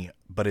army,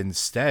 but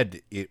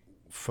instead it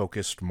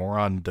focused more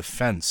on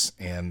defense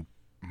and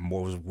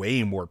was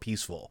way more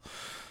peaceful.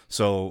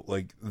 So,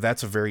 like,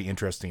 that's a very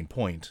interesting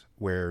point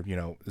where,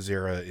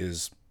 Zira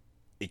is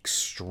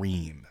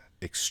extreme.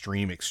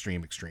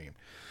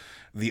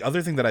 The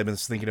other thing that I've been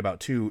thinking about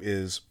too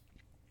is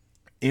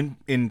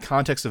in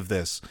context of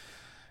this,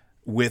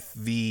 with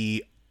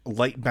the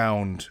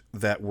Lightbound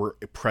that were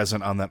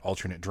present on that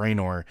alternate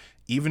Draenor,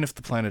 even if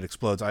the planet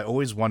explodes, I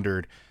always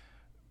wondered,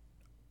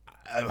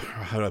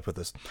 how do I put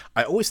this?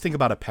 I always think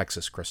about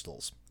Apexis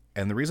crystals.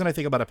 And the reason I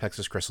think about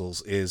Apexis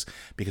crystals is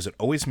because it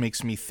always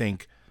makes me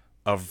think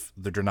of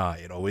the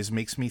Draenei. It always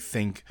makes me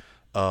think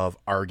of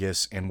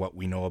Argus and what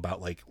we know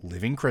about like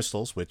living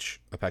crystals,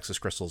 which Apexis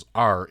crystals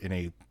are in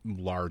a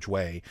large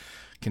way,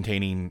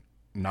 containing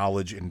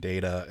knowledge and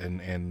data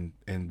and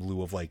in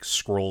lieu of like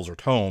scrolls or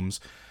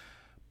tomes.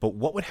 But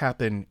what would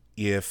happen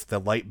if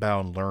the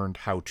Lightbound learned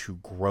how to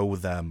grow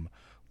them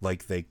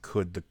like they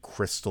could the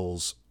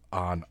crystals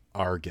on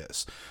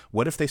Argus?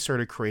 What if they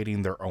started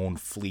creating their own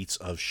fleets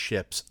of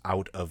ships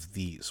out of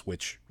these,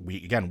 which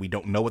we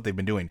don't know what they've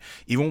been doing.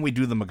 Even when we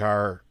do the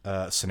Mag'har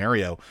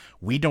scenario,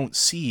 we don't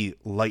see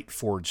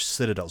Lightforged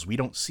citadels. We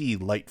don't see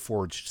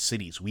Lightforged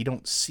cities. We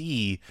don't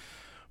see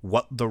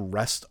what the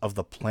rest of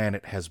the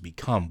planet has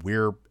become.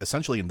 We're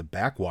essentially in the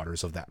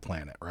backwaters of that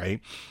planet, right?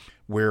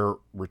 We're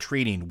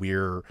retreating.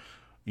 We're,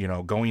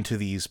 going to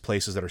these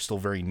places that are still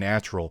very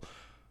natural.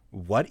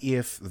 What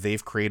if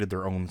they've created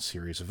their own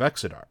series of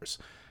Exodars?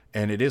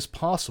 And it is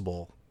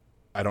possible,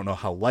 I don't know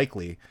how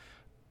likely,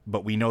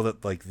 but we know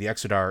that like the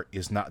Exodar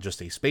is not just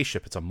a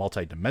spaceship, it's a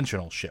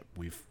multi-dimensional ship.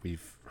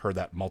 We've heard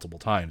that multiple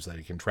times, that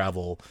it can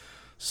travel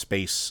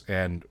space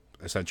and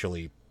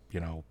essentially,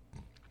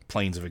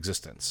 planes of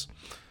existence.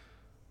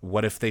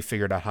 What if they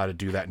figured out how to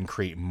do that and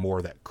create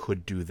more that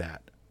could do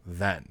that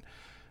then?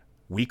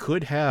 We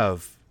could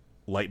have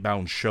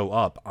Lightbound show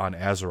up on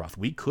Azeroth.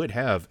 We could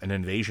have an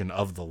invasion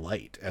of the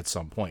light at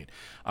some point.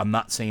 I'm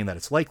not saying that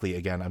it's likely.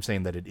 Again, I'm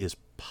saying that it is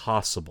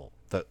possible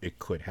that it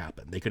could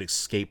happen. They could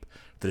escape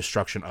the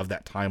destruction of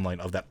that timeline,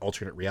 of that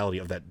alternate reality,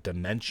 of that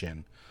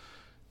dimension,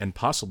 and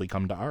possibly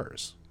come to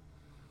ours.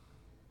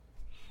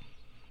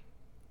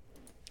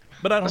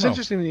 But I don't It's know.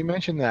 interesting that you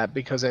mentioned that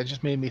because it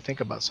just made me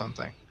think about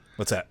something.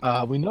 What's that?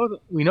 We know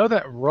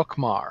that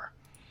Rookmar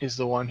is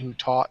the one who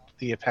taught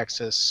the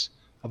Apexis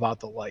about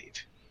the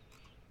light,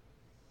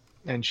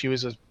 and she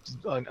was a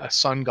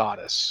sun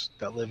goddess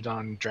that lived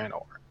on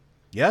Draenor,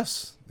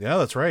 Yes. Yeah,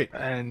 that's right.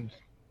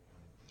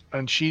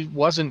 and she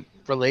wasn't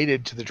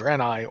related to the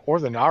Draenei or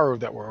the Naru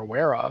that we're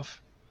aware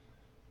of,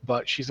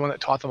 but she's the one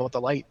that taught them about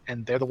the light,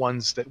 and they're the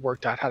ones that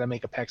worked out how to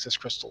make Apexis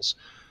crystals.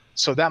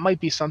 So that might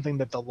be something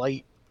that the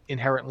light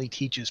inherently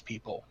teaches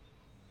people.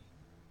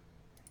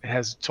 It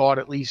has taught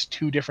at least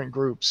two different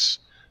groups.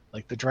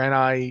 Like the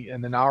Draenei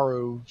and the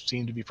Naru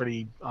seem to be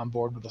pretty on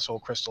board with the soul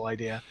crystal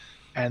idea,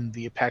 and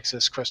the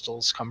Apexis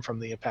crystals come from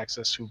the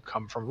Apexis who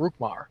come from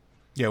Rookmar.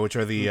 Yeah, which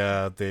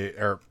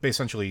are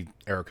essentially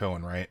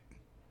Arakoan, right?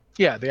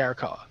 Yeah, the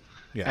Arakawa.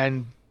 Yeah.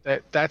 And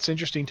that's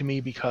interesting to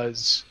me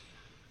because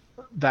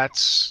they're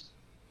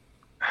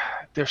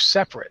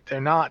separate.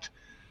 They're not.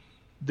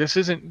 This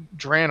isn't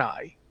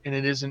Draenei, and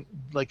it isn't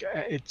like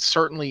it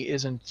certainly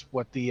isn't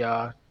what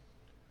the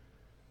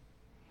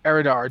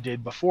Eridar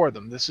did before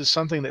them. This is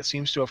something that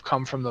seems to have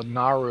come from the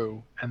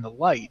Naru and the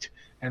light.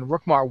 And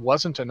Rookmar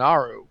wasn't a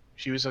Naru.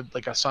 She was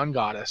like a sun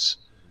goddess,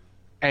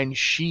 and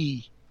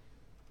she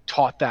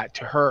taught that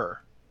to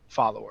her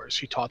followers.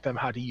 She taught them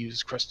how to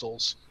use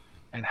crystals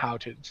and how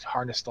to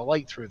harness the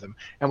light through them.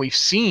 And we've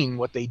seen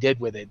what they did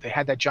with it. They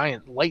had that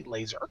giant light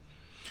laser.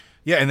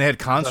 Yeah, and they had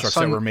constructs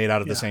that were made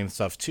out of the same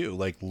stuff too,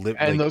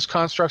 those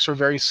constructs are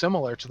very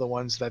similar to the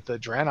ones that the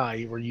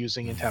Draenei were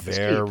using in Tempest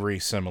Keep. Very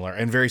similar,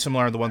 and very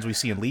similar are the ones we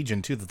see in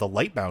Legion too, that the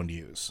Lightbound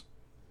use.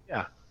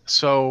 Yeah,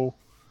 so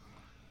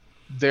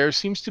there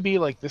seems to be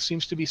this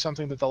seems to be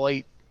something that the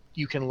light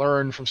you can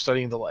learn from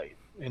studying the light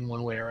in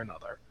one way or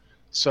another.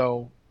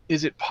 So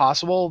is it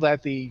possible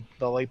that the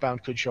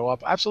Lightbound could show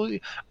up?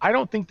 Absolutely. I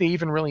don't think they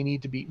even really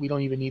need to be. We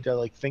don't even need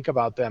to think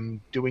about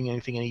them doing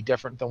anything any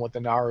different than what the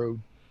Naru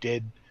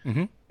did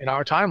in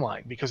our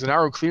timeline, because the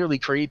Naru clearly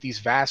create these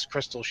vast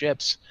crystal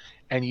ships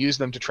and use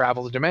them to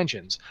travel the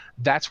dimensions.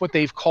 That's what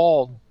they've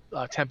called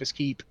Tempest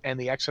Keep and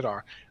the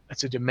Exodar.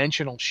 It's a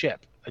dimensional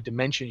ship, a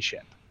dimension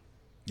ship.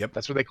 Yep.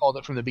 That's what they called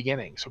it from the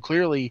beginning. So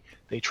clearly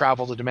they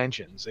travel the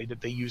dimensions.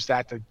 They use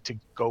that to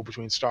go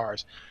between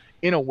stars.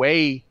 In a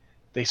way,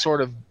 they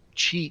sort of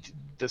cheat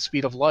the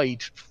speed of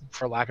light,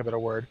 for lack of a better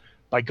word,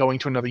 by going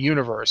to another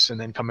universe and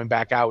then coming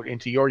back out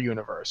into your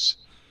universe.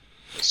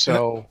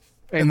 So...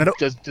 And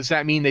does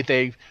that mean that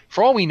they,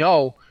 for all we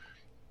know,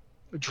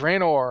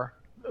 Draenor,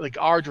 like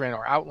our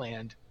Draenor,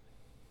 Outland,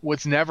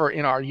 was never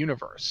in our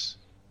universe?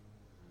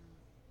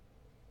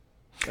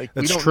 That's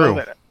we don't true.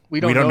 Know that,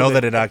 we don't know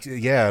that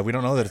it. We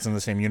don't know that it's in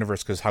the same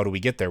universe, because how do we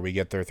get there? We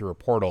get there through a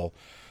portal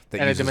that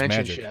and uses a dimension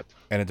magic ship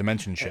and a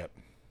dimension ship.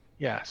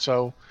 Yeah,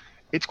 so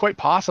it's quite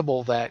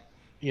possible that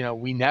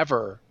we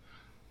never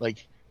the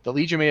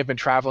Legion may have been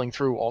traveling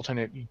through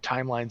alternate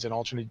timelines and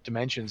alternate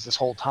dimensions this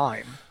whole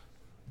time.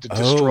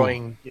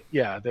 Destroying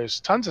there's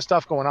tons of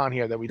stuff going on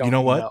here that we don't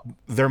know.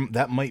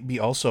 That might be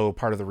also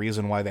part of the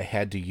reason why they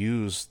had to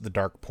use the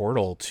dark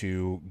portal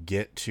to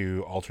get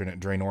to alternate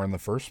Draenor in the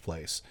first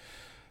place.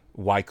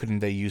 Why couldn't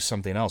they use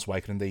something else? Why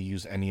couldn't they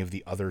use any of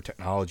the other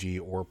technology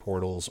or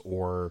portals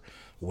or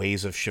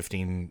ways of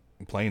shifting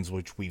planes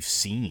which we've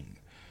seen?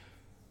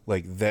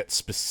 That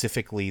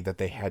specifically that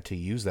they had to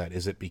use that?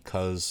 Is it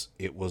because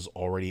it was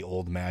already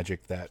old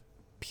magic that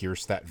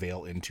pierced that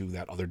veil into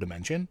that other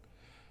dimension?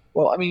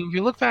 Well, I mean, if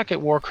you look back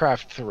at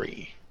Warcraft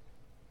 3,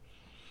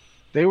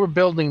 they were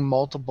building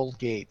multiple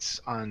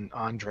gates on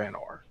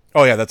Draenor.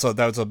 Oh yeah, that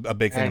was a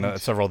big thing in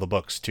several of the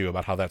books too,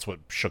 about how that's what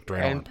shook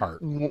Draenor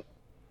apart.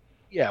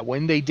 Yeah,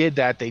 when they did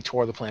that, they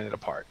tore the planet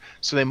apart.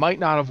 So they might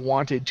not have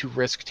wanted to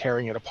risk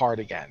tearing it apart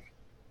again.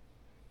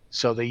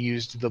 So they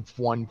used the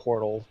one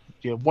portal.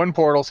 One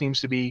portal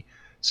seems to be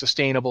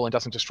sustainable and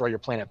doesn't destroy your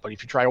planet. But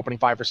if you try opening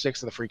 5 or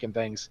 6 of the freaking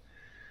things,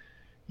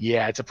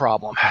 yeah, it's a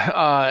problem.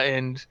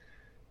 And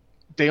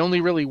they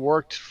only really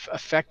worked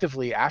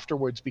effectively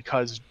afterwards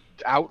because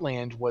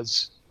Outland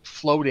was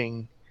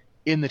floating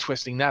in the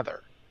Twisting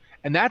Nether.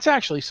 And that's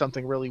actually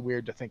something really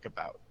weird to think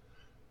about.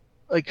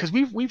 Because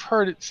we've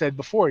heard it said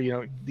before,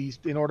 in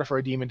order for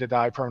a demon to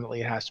die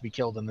permanently, it has to be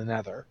killed in the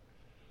Nether.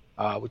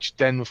 Which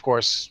then, of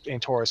course,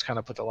 Antorus kind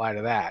of put the lie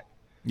to that.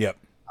 Yep.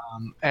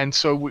 And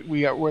so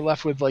we're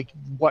left with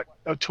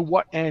to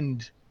what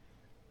end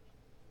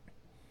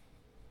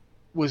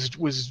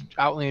was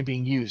Outland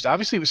being used?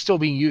 Obviously, it was still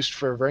being used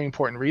for a very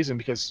important reason,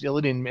 because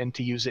Illidan meant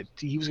to use it.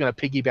 He was going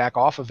to piggyback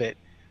off of it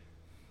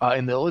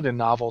in the Illidan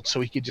novel, so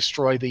he could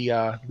destroy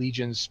the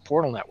Legion's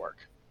portal network,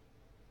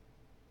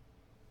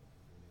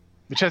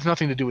 which has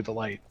nothing to do with the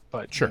light.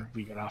 But sure,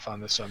 we got off on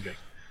this subject.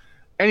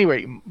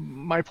 Anyway,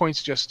 my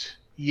point's just,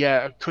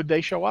 could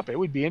they show up? It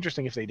would be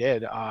interesting if they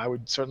did. I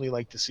would certainly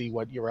like to see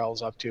what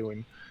Yrel's up to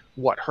and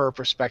what her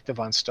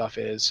perspective on stuff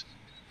is,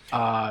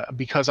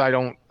 because I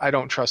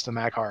don't trust the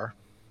Maghar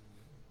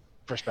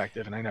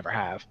perspective, and I never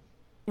have.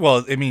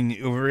 Well, I mean,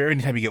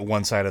 anytime you get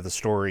one side of the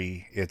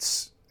story,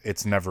 it's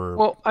never.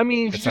 Well, I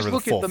mean, if you just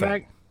look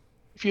at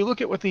if you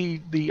look at what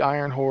the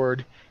Iron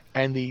Horde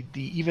and the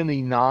even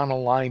the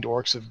non-aligned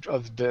orcs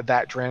of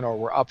that Draenor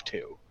were up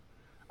to.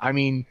 I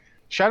mean,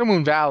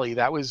 Shadowmoon Valley,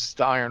 that was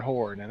the Iron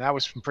Horde, and that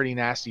was some pretty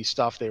nasty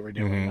stuff they were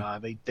doing.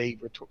 Hmm.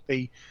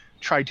 They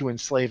tried to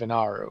enslave a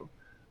Naru.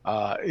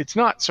 It's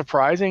not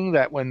surprising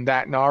that when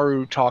that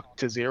Naru talked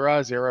to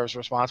Zira, Zira's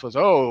response was,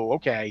 "Oh,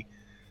 okay,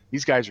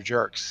 these guys are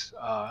jerks."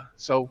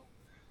 So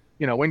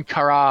when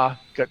Kara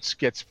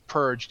gets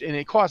purged, and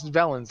it cost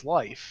Velen's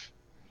life.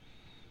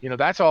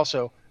 That's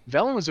also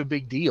Velen was a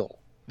big deal.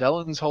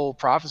 Velen's whole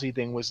prophecy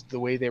thing was the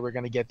way they were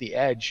going to get the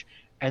edge,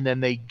 and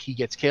then he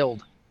gets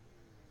killed.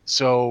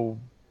 So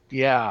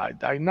yeah,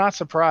 I'm not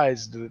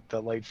surprised that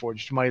the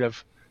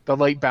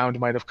Lightbound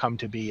might have come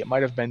to be. It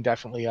might have been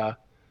definitely a.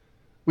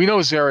 We know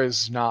Zera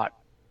is not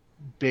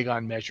big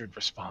on measured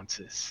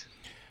responses.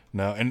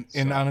 No, and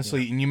So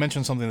honestly, and you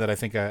mentioned something that I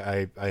think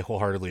I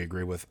wholeheartedly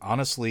agree with.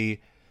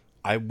 Honestly,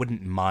 I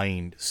wouldn't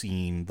mind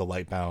seeing the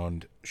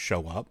Lightbound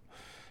show up.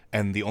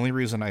 And the only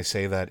reason I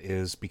say that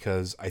is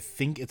because I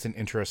think it's an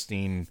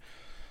interesting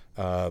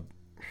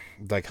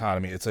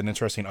dichotomy. It's an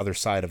interesting other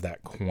side of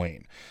that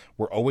coin.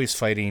 We're always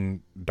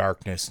fighting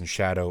darkness and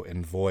shadow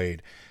and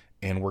void,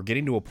 and we're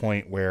getting to a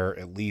point where,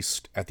 at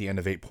least at the end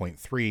of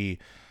 8.3,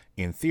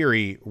 in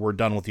theory, we're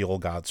done with the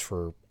old gods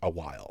for a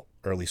while,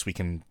 or at least we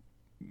can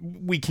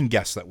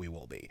guess that we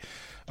will be.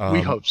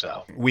 we hope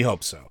so. We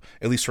hope so,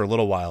 at least for a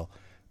little while.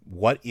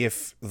 What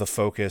if the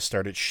focus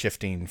started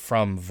shifting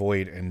from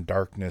void and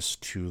darkness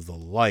to the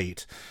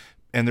light?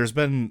 And there's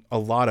been a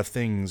lot of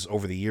things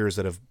over the years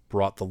that have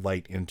brought the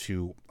light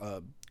into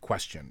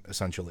question,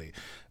 essentially.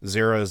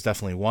 Zera is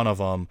definitely one of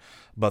them,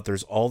 but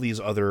there's all these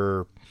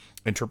other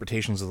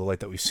interpretations of the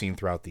light that we've seen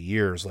throughout the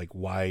years. Like,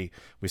 why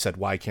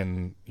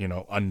can,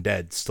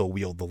 undead still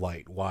wield the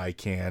light? Why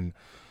can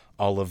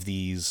all of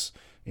these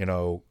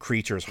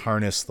creatures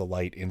harness the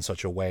light in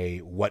such a way?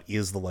 What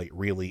is the light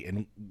really?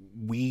 And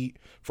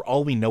for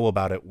all we know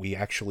about it, we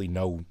actually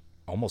know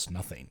almost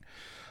nothing.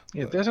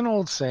 Yeah, there's an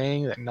old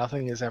saying that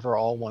nothing is ever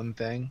all one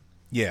thing,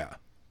 Yeah.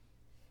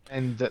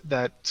 and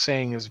that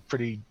saying is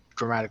pretty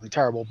grammatically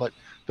terrible. But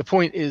the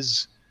point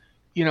is,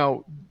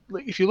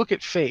 if you look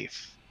at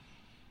faith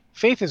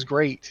is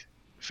great.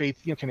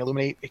 Faith, can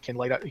illuminate. It can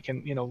light up. It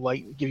can,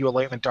 give you a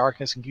light in the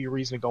darkness and give you a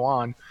reason to go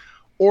on,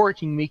 or it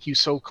can make you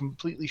so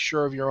completely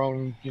sure of your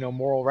own,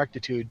 moral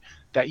rectitude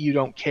that you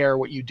don't care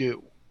what you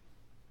do.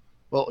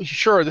 Well,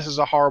 sure, this is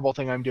a horrible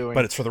thing I'm doing,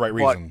 But it's for the right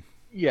reason.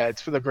 yeah,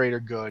 it's for the greater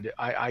good.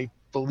 I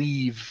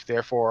believe,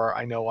 therefore,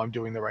 I know I'm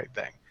doing the right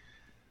thing.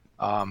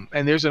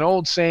 And there's an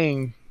old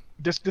saying.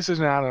 This is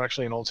not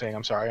actually an old saying.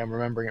 I'm sorry, I'm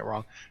remembering it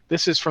wrong.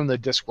 This is from the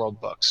Discworld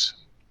books.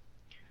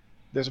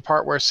 There's a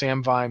part where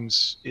Sam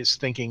Vimes is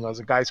thinking as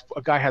a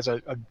guy has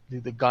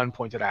the gun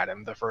pointed at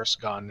him, the first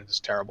gun,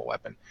 this terrible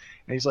weapon,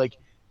 and he's like,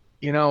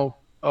 he's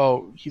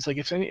like,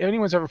 if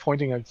anyone's ever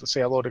pointing, let's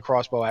say, a loaded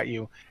crossbow at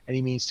you, and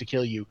he means to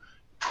kill you,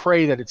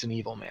 pray that it's an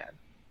evil man.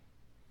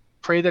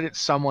 Pray that it's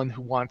someone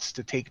who wants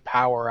to take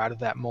power out of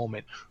that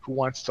moment, who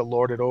wants to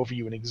lord it over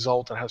you and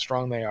exult at how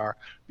strong they are,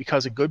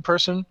 because a good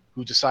person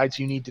who decides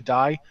you need to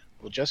die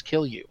will just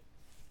kill you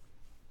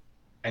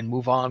and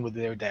move on with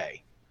their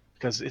day.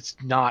 Because it's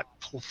not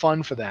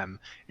fun for them.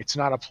 It's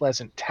not a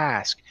pleasant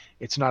task.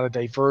 It's not a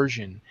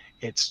diversion.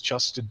 It's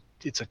just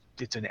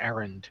it's an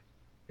errand.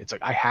 It's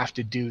like, I have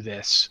to do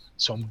this,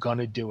 so I'm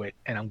gonna do it,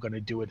 and I'm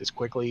gonna do it as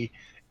quickly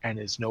and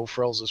as no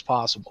frills as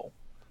possible.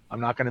 I'm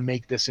not gonna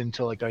make this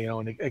into like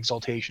an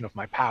exaltation of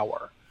my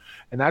power.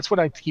 And that's what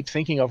I keep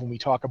thinking of when we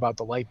talk about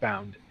the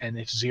Lightbound. And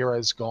if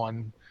Zira's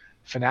gone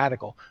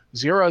fanatical,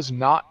 Zira's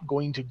not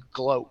going to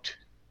gloat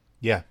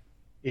Yeah.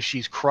 if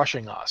she's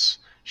crushing us.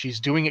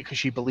 She's doing it because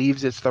she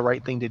believes it's the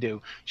right thing to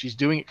do. She's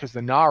doing it because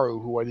the Naru,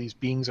 who are these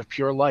beings of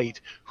pure light,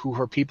 who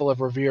her people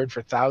have revered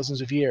for thousands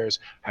of years,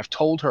 have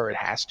told her it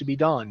has to be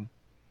done.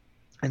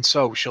 And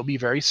so she'll be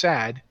very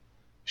sad.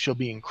 She'll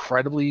be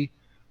incredibly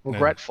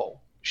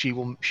regretful.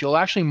 She'll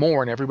actually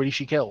mourn everybody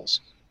she kills.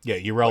 Yeah,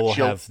 Yrel will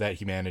have that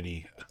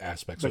humanity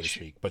aspect, so to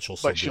speak, but she'll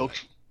still do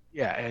it.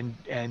 Yeah,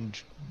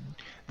 and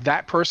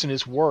that person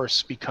is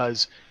worse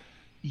because,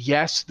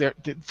 yes,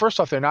 first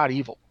off, they're not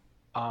evil.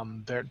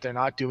 They're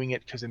not doing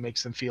it because it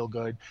makes them feel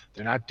good.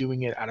 They're not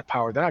doing it out of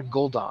power. They're not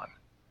Gul'dan.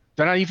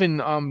 They're not even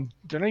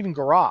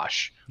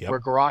Garrosh, where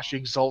Garrosh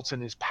exults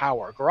in his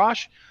power.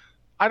 Garrosh,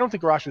 I don't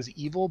think Garrosh was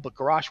evil, but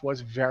Garrosh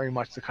was very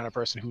much the kind of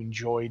person who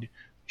enjoyed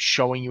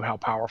showing you how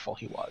powerful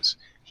he was.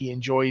 He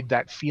enjoyed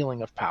that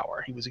feeling of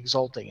power. He was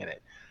exulting in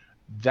it.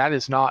 That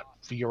is not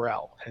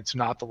Yrel, and it's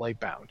not the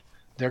Lightbound.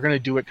 They're going to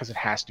do it because it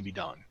has to be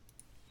done.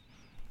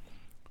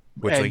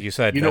 Which, like you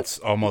said, that's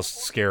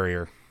almost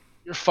scarier.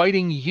 You're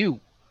fighting you.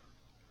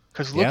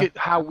 Because look at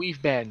how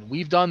we've been.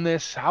 We've done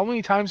this. How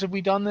many times have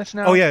we done this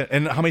now? Oh, yeah.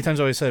 And how many times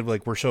have I said,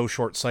 like, we're so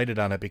short-sighted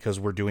on it because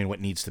we're doing what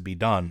needs to be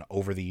done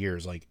over the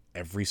years. Like,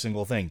 every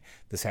single thing.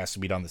 This has to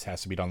be done. This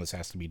has to be done. This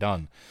has to be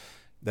done.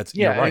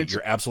 You're right.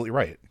 You're absolutely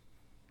right.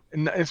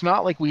 And it's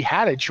not like we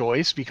had a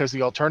choice because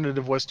the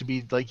alternative was to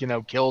be, like,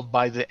 killed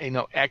by the,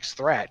 X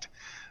threat.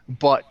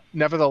 But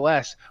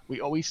nevertheless, we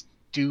always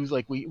do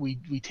like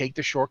we take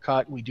the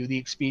shortcut, we do the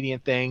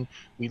expedient thing,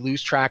 we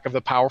lose track of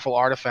the powerful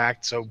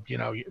artifact, so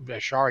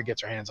Ashara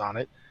gets her hands on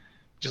it.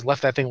 Just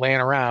left that thing laying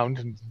around,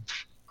 and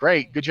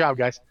great, good job,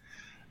 guys.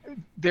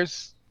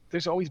 There's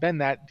always been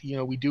that,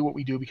 we do what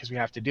we do because we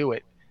have to do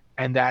it.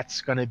 And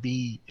that's going to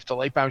be, if the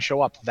Lightbound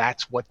show up,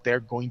 that's what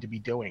they're going to be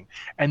doing.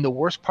 And the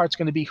worst part's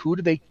going to be, who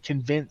do they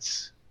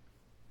convince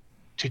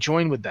to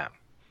join with them?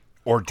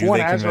 Or do they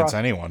convince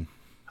anyone?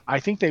 I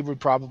think they would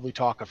probably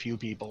talk a few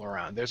people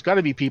around. There's got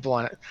to be people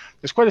on it.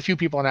 There's quite a few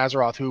people on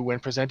Azeroth who, when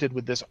presented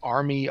with this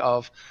army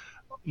of,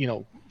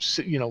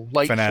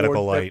 light,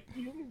 fanatical light,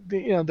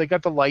 they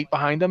got the light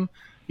behind them.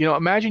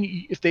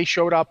 Imagine if they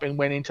showed up and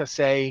went into,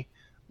 say,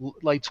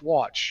 Light's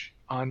Watch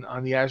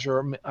on the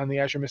Azure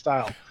Mist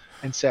Isle,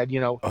 and said,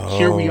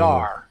 here we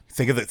are.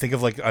 Think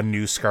of like a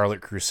new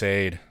Scarlet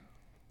Crusade.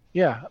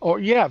 Yeah. Or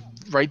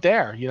right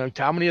there.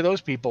 How many of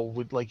those people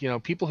would,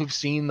 people who've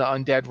seen the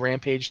undead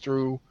rampage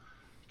through,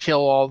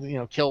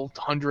 kill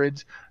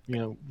hundreds,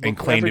 and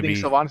claim everything to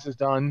be Sylvanas has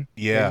done.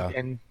 Yeah.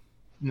 And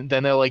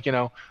then they're like,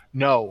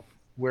 no,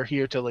 we're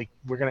here to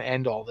we're going to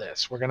end all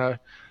this. We're going to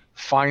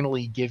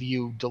finally give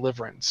you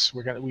deliverance.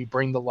 We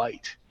bring the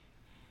light.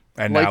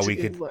 And now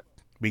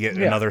we get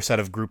another set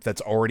of group that's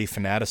already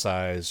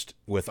fanaticized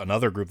with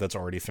another group that's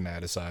already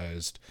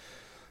fanaticized.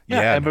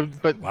 Yeah.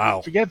 But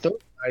wow. Forget those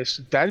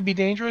guys. That'd be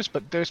dangerous,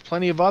 but there's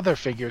plenty of other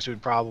figures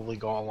who'd probably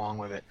go along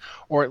with it,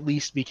 or at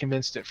least be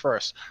convinced at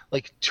first.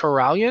 Like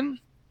Turalyon.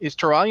 Is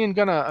Turalyon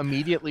going to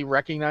immediately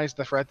recognize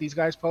the threat these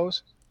guys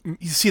pose?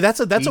 You see, that's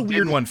a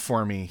weird one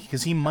for me,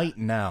 because he might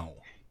now.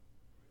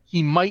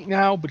 He might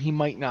now, but he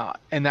might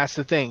not. And that's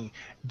the thing.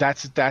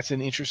 That's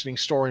an interesting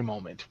story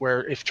moment,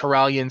 where if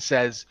Turalyon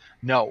says,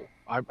 no,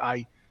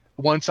 I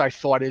once I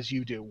thought as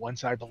you do,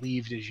 once I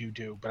believed as you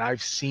do, but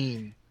I've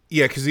seen.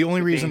 Yeah, because the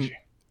only reason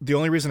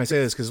I say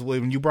this, because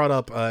when you brought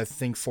up, I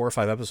think 4 or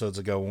 5 episodes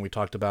ago, when we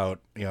talked about,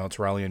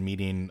 Turalyon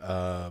meeting,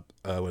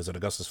 was it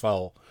Augustus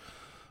Fowl,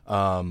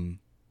 and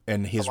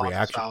his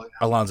reaction,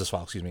 Alonzus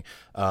Fowl, excuse me,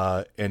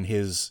 and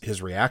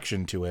his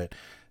reaction to it.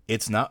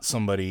 It's not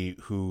somebody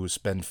who's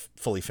been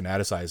fully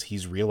fanaticized.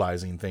 He's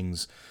realizing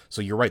things. So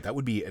you're right. That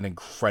would be an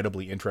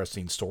incredibly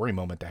interesting story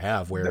moment to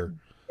have, where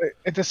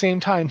at the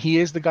same time, he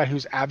is the guy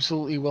who's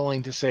absolutely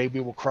willing to say, we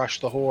will crush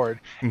the Horde.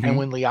 Mm-hmm. And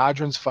when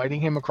Liadrin's fighting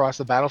him across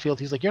the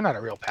battlefield, he's like, you're not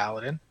a real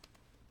paladin.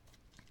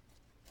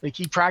 Like,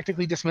 he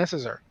practically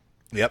dismisses her.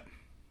 Yep.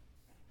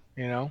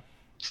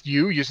 It's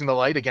you using the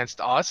light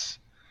against us.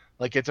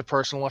 Like, it's a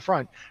personal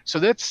affront. So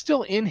that's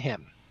still in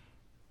him.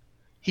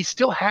 He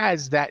still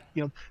has that,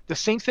 the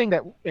same thing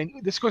that, and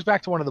this goes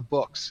back to one of the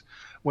books,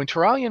 when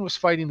Turalyon was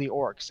fighting the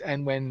orcs,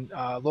 and when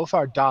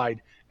Lothar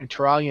died and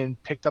Turalyon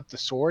picked up the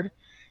sword,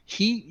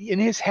 in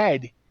his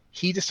head,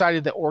 he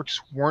decided that orcs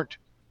weren't,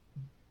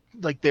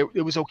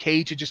 it was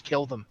okay to just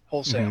kill them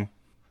wholesale. Mm-hmm.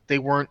 They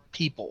weren't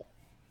people.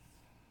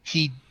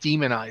 He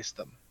demonized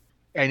them.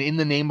 And in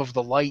the name of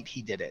the light,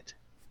 he did it.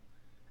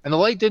 And the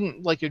light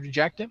didn't,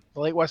 reject him. The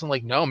light wasn't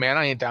like, no, man,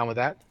 I ain't down with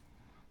that.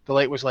 The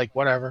light was like,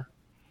 whatever.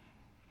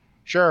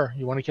 Sure,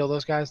 you want to kill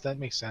those guys? That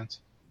makes sense.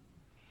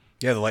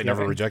 Yeah, the light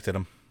never rejected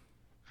him.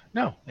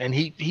 No, and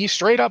he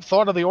straight up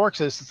thought of the orcs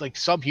as like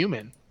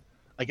subhuman.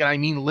 And I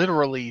mean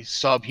literally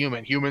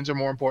subhuman. Humans are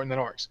more important than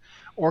orcs.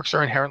 Orcs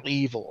are inherently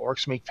evil.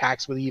 Orcs make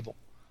pacts with evil.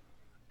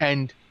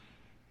 And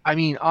I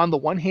mean, on the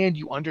one hand,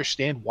 you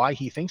understand why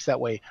he thinks that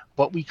way,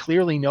 but we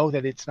clearly know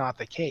that it's not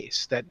the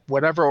case. That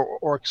whatever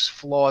orcs'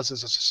 flaws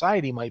as a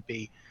society might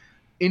be,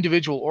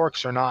 individual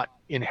orcs are not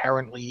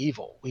inherently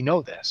evil. We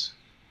know this.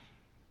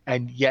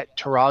 And yet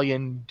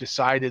Turalyon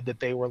decided that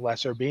they were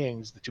lesser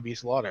beings to be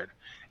slaughtered.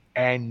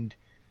 And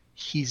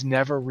he's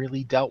never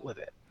really dealt with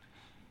it.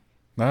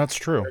 That's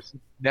true. There's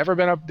never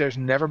been a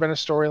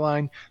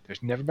storyline.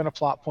 There's never been a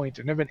plot point.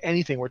 There's never been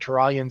anything where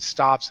Turalyon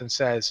stops and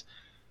says,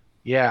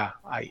 yeah,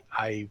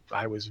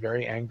 I was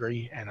very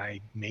angry and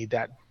I made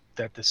that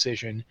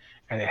decision,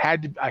 and I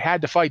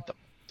had to fight them.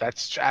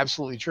 That's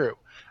absolutely true.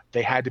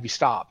 They had to be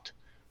stopped,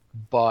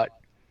 but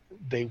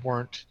they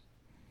weren't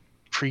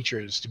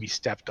creatures to be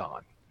stepped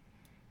on.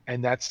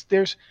 And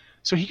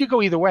so he could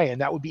go either way,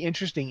 and that would be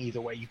interesting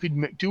either way. You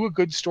could do a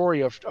good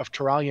story of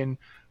Turalyon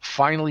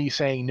finally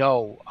saying,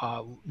 no,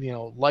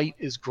 light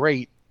is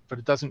great, but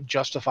it doesn't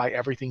justify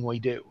everything we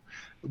do.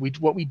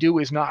 What we do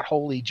is not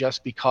holy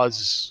just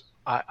because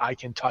I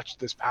can touch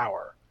this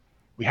power.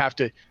 We have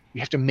to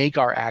make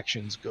our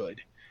actions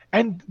good.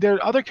 And there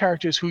are other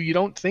characters who you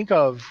don't think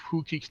of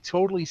who you can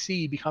totally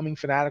see becoming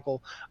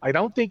fanatical. I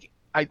don't think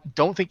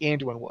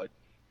Anduin would.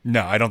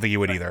 No, I don't think he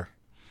would either.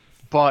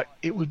 But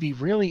it would be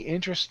really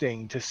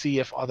interesting to see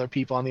if other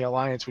people on the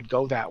Alliance would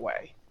go that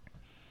way.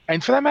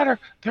 And for that matter,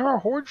 there are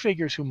Horde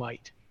figures who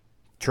might.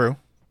 True.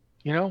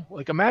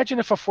 Imagine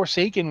if a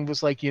Forsaken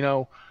was like,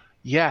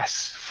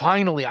 yes,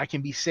 finally I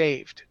can be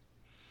saved.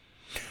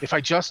 If I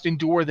just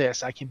endure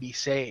this, I can be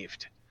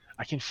saved.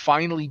 I can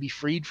finally be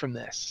freed from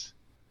this.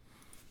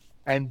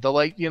 And the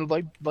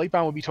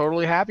Lightbound would be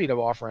totally happy to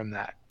offer him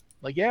that.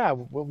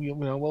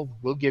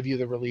 We'll give you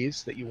the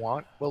release that you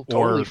want. We'll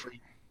totally free.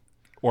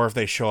 Or if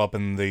they show up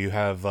and you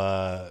have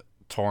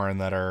Tauren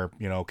that are,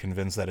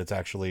 convinced that it's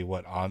actually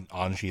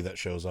Anji that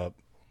shows up.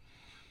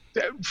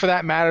 For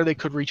that matter, they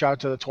could reach out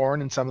to the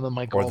Tauren, and some of them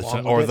might go along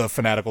with or it. the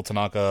fanatical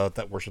Tanaka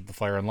that worship the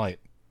fire and light.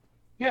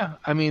 Yeah,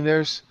 I mean,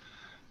 there's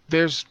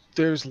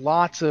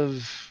lots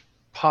of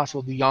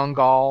possible the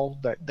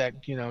Yongal that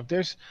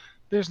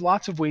there's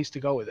lots of ways to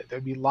go with it.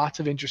 There'd be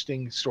lots of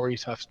interesting story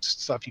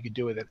stuff you could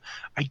do with it.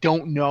 I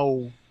don't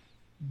know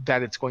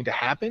that it's going to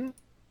happen.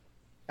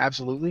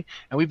 Absolutely.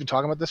 And we've been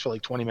talking about this for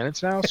like 20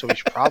 minutes now, so we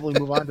should probably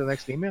move on to the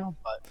next email.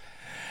 But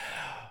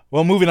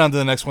well, moving on to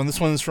the next one.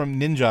 This one is from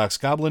Ninjox,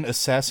 Goblin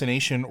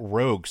Assassination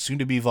Rogue, soon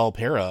to be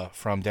Valpera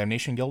from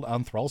Damnation Guild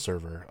on Thrall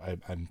server.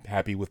 I'm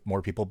happy with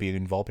more people being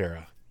in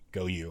Valpera.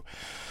 Go you.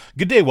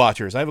 Good day,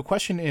 Watchers. I have a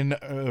question in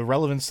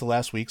relevance to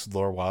last week's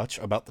Lore Watch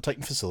about the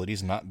Titan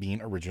facilities not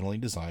being originally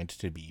designed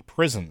to be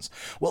prisons.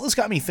 Well, this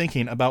got me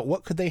thinking about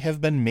what could they have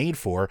been made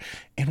for,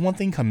 and one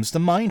thing comes to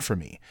mind for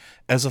me.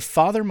 As a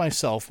father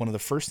myself, one of the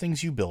first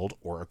things you build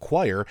or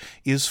acquire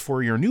is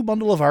for your new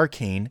bundle of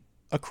arcane,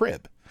 a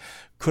crib.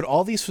 Could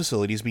all these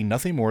facilities be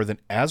nothing more than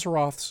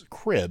Azeroth's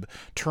crib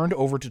turned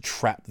over to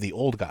trap the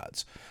old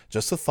gods?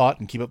 Just a thought,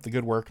 and keep up the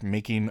good work,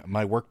 making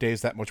my work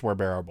days that much more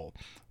bearable.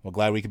 Well,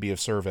 glad we could be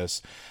of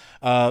service.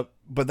 But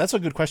that's a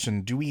good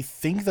question. Do we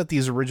think that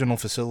these original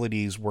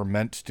facilities were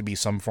meant to be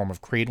some form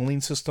of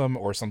cradling system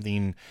or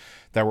something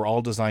that were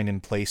all designed in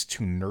place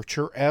to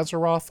nurture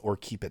Azeroth or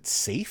keep it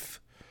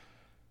safe?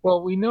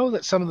 Well, we know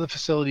that some of the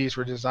facilities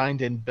were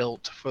designed and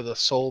built for the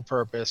sole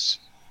purpose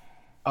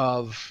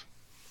of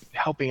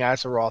helping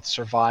Azeroth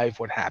survive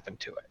what happened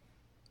to it.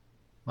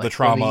 Like the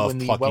trauma of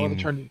plucking. Well of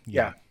Eternity,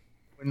 yeah.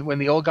 When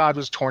the Old God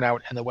was torn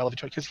out and the Well of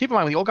Eternity, because keep in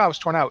mind when the Old God was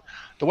torn out,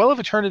 the Well of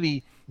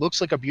Eternity looks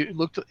like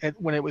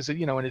when it was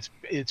in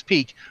its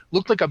peak,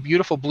 looked like a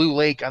beautiful blue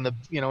lake on the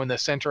in the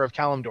center of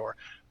Kalimdor,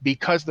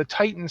 because the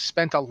Titans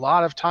spent a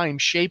lot of time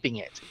shaping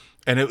it.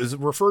 And it was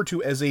referred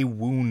to as a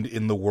wound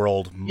in the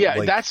world.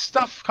 Yeah, that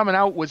stuff coming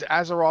out was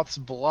Azeroth's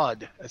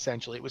blood,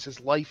 essentially. It was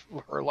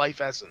her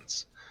life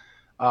essence.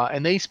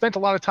 And they spent a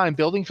lot of time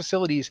building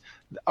facilities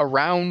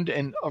around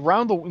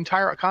the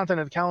entire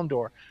continent of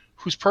Kalimdor,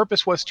 whose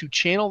purpose was to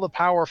channel the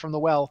power from the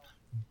well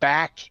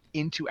back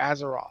into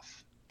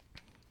Azeroth.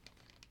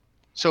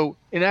 So,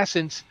 in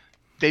essence,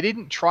 they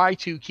didn't try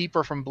to keep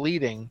her from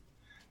bleeding.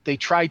 They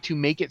tried to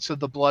make it so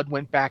the blood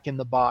went back in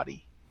the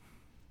body.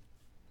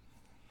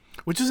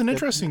 Which is an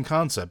interesting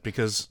concept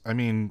because, I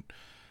mean,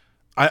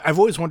 I've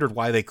always wondered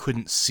why they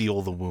couldn't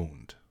seal the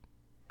wound.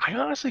 I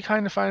honestly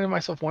kind of find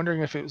myself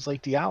wondering if it was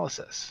like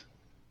dialysis.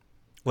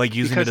 Like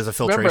using it as a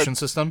filtration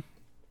system?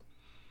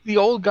 The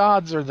old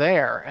gods are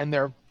there, and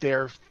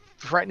they're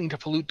threatening to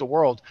pollute the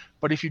world.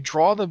 But if you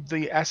draw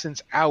the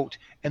essence out,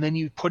 and then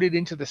you put it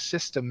into the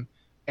system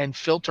and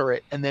filter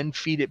it, and then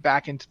feed it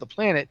back into the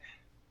planet,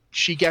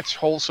 she gets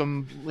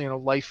wholesome,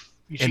 life.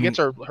 She gets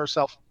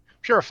herself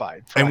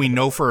purified. And we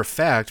know for a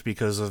fact,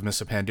 because of Mists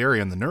of Pandaria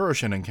and the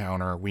Neuroshin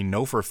encounter, we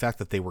know for a fact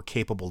that they were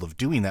capable of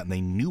doing that, and they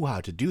knew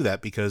how to do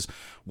that, because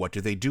what do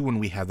they do when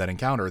we have that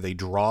encounter? They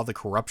draw the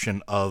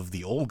corruption of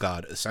the old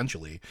god,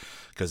 essentially,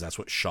 because that's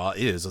what Shaw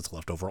is. It's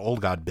leftover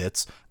old god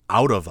bits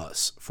out of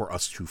us for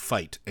us to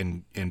fight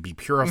and be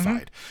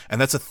purified. Mm-hmm.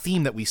 And that's a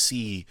theme that we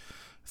see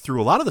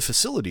through a lot of the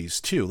facilities,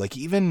 too. Like,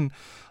 even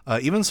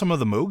some of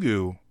the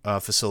Mogu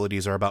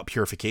facilities are about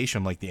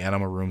purification, like the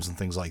anima rooms and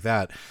things like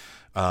that.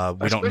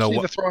 We don't know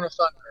what the Throne of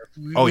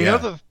Thunder. We know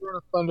the Throne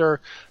of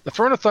Thunder. The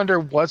Throne of Thunder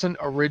wasn't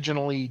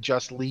originally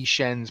just Li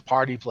Shen's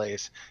party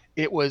place.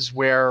 It was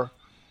where,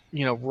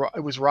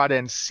 it was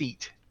Raden's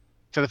seat,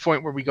 to the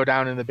point where we go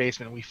down in the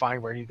basement and we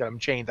find where he got him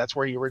chained. That's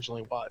where he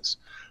originally was.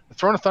 The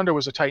Throne of Thunder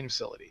was a Titan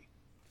facility.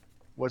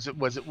 What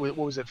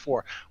was it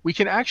for? We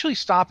can actually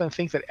stop and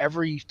think that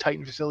every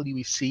Titan facility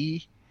we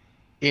see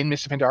in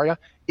Mists of Pandaria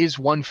is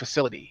one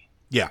facility.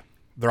 Yeah,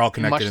 they're all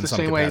connected in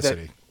some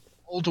capacity.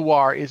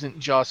 Ulduar isn't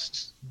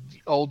just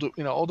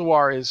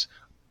Ulduar is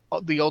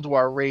the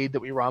Ulduar raid that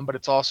we run, but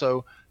it's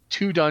also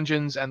 2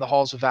 dungeons and the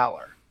Halls of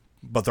Valor.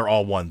 But they're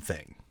all one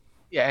thing.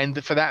 Yeah,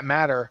 and for that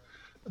matter,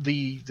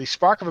 the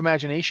Spark of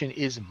Imagination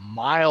is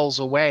miles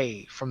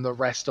away from the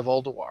rest of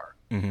Ulduar.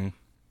 Mm-hmm.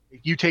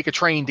 You take a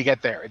train to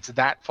get there; it's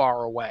that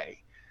far away.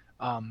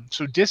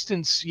 So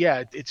distance,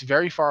 yeah, it's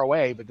very far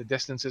away, but the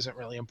distance isn't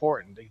really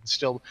important. They can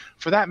still,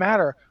 for that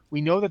matter,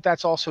 we know that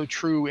that's also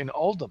true in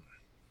Uldum.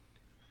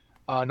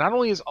 Not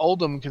only does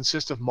Uldum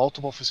consist of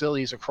multiple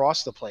facilities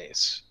across the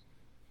place,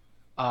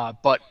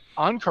 but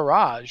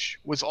Ahn'Qiraj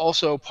was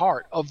also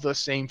part of the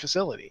same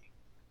facility.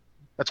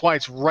 That's why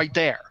it's right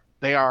there.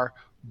 They are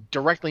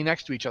directly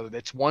next to each other.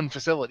 It's one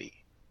facility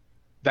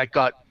that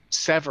got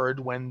severed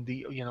when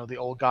the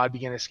old god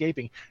began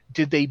escaping.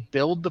 Did they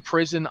build the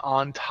prison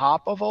on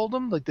top of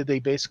Uldum? Like, did they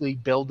basically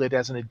build it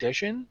as an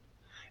addition?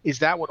 Is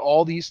that what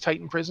all these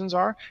Titan prisons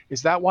are?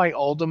 Is that why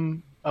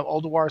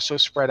Ulduar is so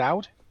spread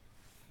out?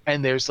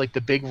 And there's like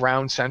the big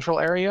round central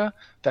area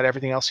that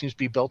everything else seems to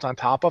be built on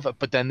top of it.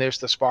 But then there's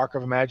the Spark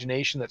of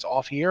Imagination that's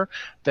off here.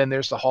 Then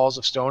there's the Halls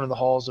of Stone and the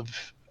Halls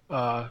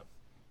of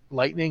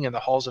Lightning and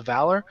the Halls of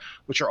Valor,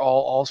 which are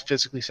all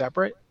physically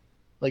separate.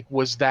 Like,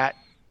 was that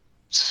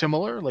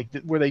similar? Like,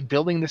 were they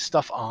building this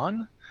stuff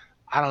on?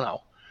 I don't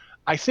know.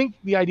 I think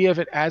the idea of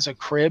it as a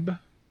crib,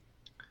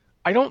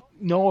 I don't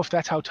know if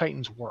that's how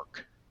Titans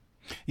work.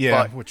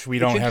 Yeah, which we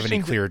don't have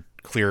any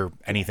clear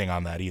anything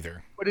on that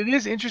either. But it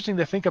is interesting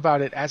to think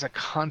about it as a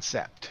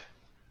concept.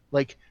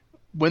 Like,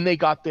 when they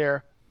got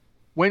there,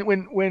 when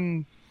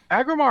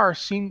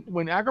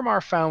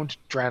Agremar found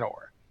Draenor,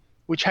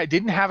 which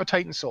didn't have a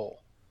Titan soul,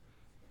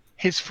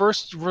 his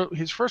first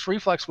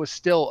reflex was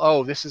still,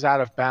 oh, this is out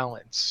of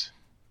balance.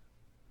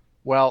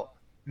 Well,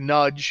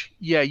 nudge,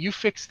 yeah, you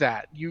fix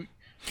that. You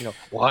know,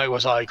 why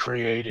was I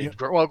created?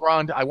 Yeah. Well,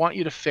 Grond, I want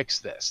you to fix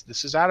this.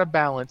 This is out of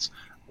balance.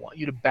 I want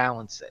you to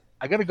balance it.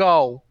 I gotta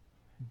go,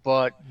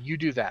 but you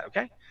do that,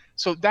 okay?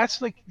 So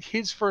that's like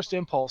his first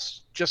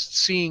impulse, just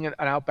seeing an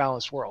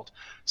outbalanced world.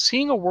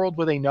 Seeing a world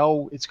where they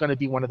know it's going to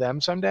be one of them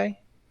someday.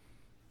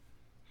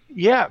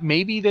 Yeah,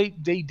 maybe they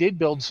did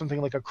build something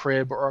like a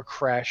crib or a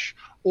creche,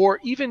 or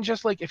even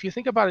just like, if you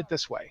think about it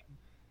this way,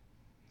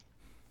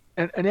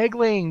 an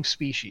egg-laying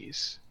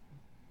species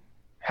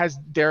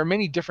there are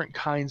many different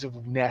kinds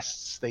of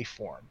nests they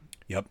form.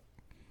 Yep.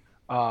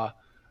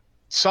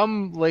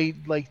 Some lay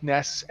like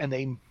nests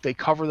and they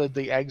cover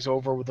the eggs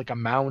over with like a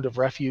mound of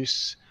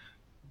refuse,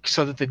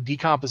 so that the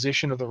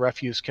decomposition of the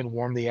refuse can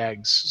warm the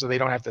eggs, so they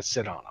don't have to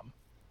sit on them.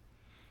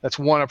 That's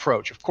one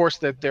approach. Of course,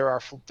 that there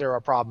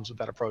are problems with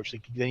that approach.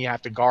 Then you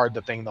have to guard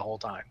the thing the whole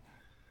time.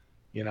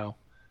 You know,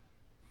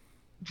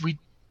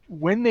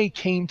 when they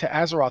came to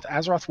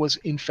Azeroth was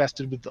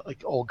infested with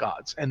like old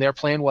gods, and their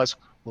plan was,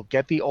 we'll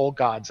get the old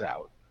gods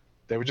out.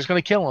 They were just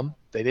going to kill them.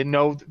 They didn't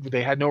know.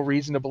 They had no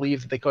reason to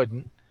believe that they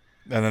couldn't.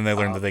 And then they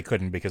learned that they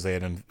couldn't, because they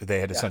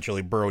had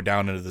essentially burrowed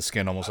down into the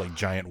skin, almost like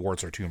giant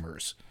warts or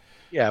tumors.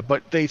 Yeah,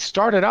 but they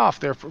started off,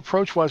 their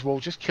approach was, we'll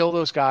just kill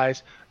those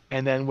guys,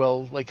 and then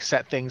we'll like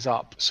set things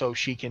up so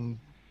she can.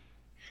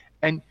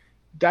 And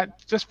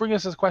that just brings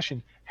us to the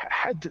question: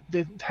 had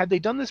they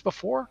done this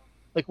before?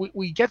 Like,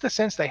 we get the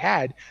sense they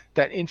had,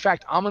 that in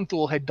fact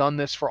Aman'Thul had done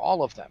this for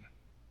all of them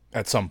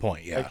at some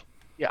point. Yeah,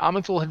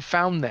 Aman'Thul had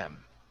found them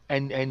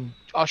and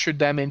ushered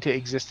them into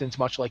existence,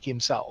 much like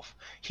himself.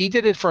 He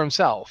did it for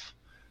himself,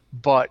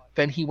 but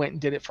then he went and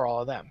did it for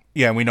all of them.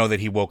 Yeah, and we know that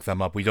he woke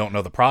them up. We don't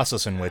know the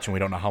process in which, and we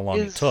don't know how long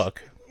it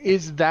took.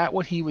 Is that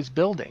what he was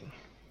building?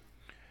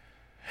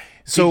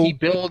 So did he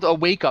build a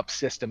wake-up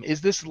system? Is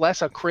this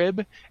less a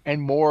crib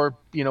and more,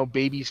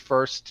 baby's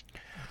first,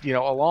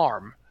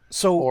 alarm?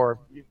 So, or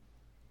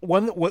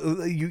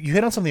you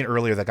hit on something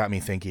earlier that got me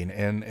thinking,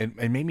 and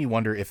it made me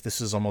wonder if this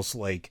is almost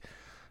like,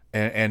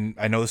 and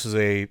I know this is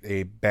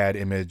a bad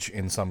image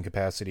in some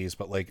capacities,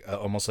 but like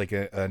almost like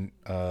a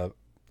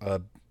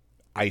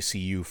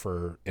ICU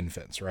for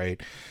infants, right?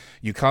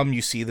 You come,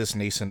 you see this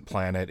nascent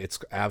planet, it's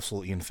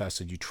absolutely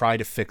infested. You try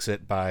to fix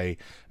it by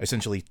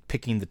essentially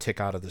picking the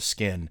tick out of the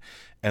skin,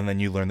 and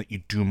then you learn that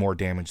you do more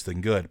damage than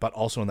good. But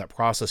also in that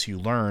process, you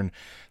learn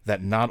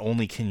that not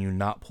only can you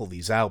not pull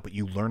these out, but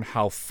you learn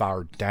how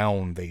far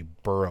down they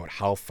burrowed,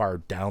 how far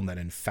down that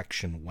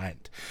infection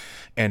went.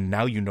 And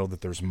now you know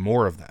that there's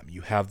more of them.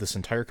 You have this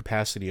entire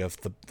capacity of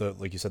the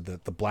like you said,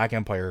 the Black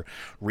Empire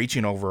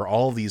reaching over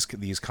all these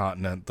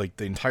continents, like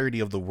the entirety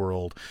of the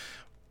world.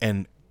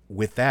 And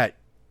with that,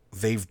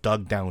 they've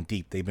dug down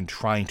deep. They've been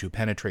trying to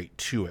penetrate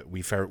to it.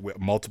 We've had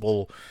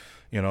multiple,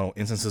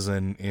 instances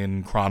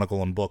in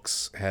Chronicle and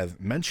books have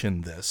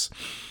mentioned this.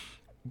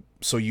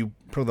 So you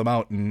pull them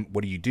out, and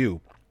what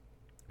do?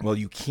 Well,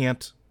 you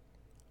can't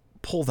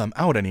pull them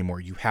out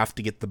anymore. You have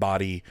to get the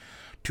body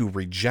to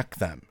reject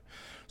them.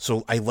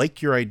 So I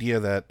like your idea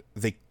that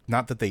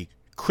not that they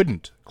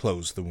couldn't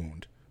close the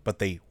wound, but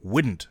they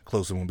wouldn't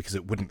close the wound because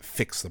it wouldn't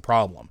fix the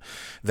problem.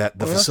 That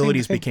the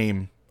facilities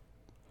became...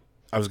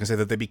 I was going to say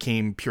that they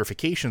became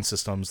purification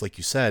systems, like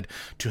you said,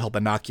 to help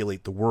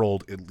inoculate the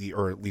world,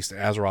 or at least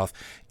Azeroth,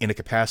 in a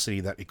capacity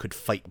that it could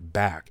fight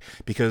back.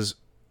 Because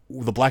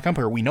the Black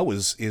Empire, we know,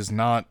 is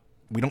not...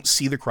 We don't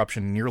see the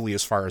corruption nearly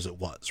as far as it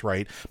was,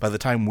 right? By the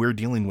time we're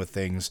dealing with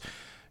things,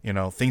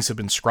 things have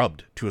been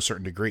scrubbed to a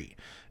certain degree.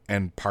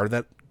 And part of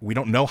that, we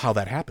don't know how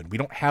that happened. We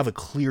don't have a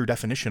clear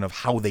definition of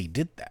how they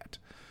did that.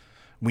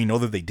 We know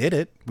that they did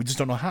it. We just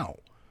don't know how.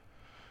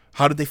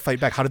 How did they fight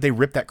back? How did they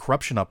rip that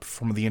corruption up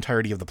from the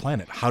entirety of the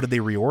planet? How did they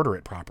reorder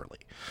it properly?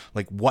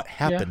 Like, what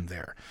happened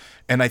there?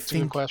 And That's a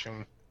good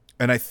question.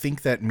 And I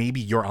think that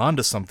maybe you're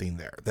onto something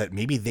there, that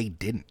maybe they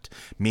didn't.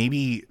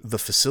 Maybe the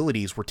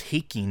facilities were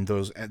taking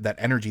that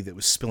energy that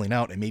was spilling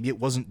out, and maybe it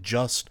wasn't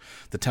just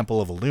the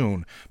Temple of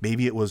Elune.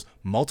 Maybe it was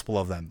multiple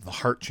of them, the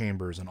heart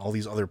chambers and all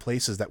these other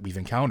places that we've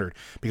encountered.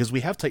 Because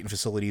we have Titan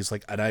facilities,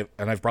 like, and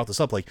I've brought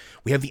this up, like,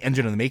 we have the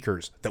Engine of the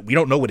Makers that we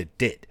don't know what it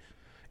did.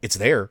 It's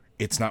there.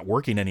 It's not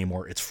working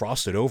anymore. It's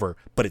frosted over,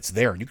 but it's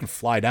there, and you can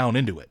fly down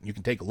into it. You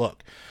can take a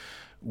look.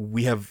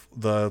 We have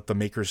the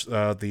Makers,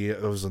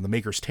 the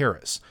Makers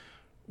Terrace.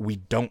 We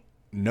don't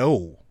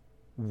know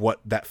what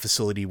that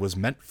facility was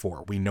meant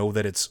for. We know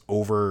that it's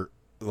over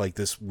like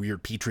this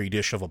weird petri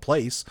dish of a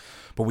place,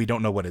 but we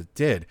don't know what it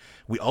did.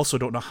 We also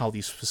don't know how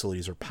these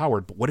facilities are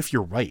powered. But what if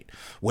you're right?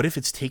 What if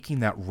it's taking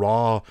that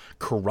raw,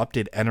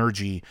 corrupted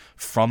energy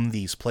from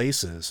these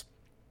places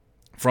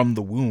from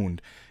the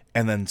wound,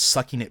 and then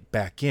sucking it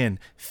back in,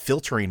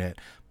 filtering it,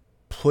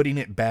 putting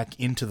it back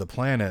into the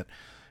planet,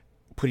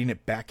 putting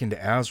it back into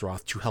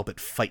Azeroth to help it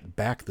fight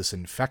back this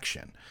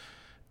infection.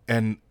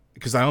 And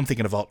because I'm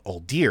thinking about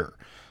Uldir,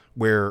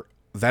 where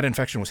that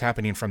infection was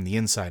happening from the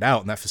inside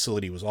out, and that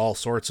facility was all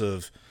sorts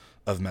of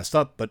messed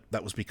up, but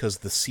that was because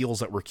the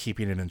seals that were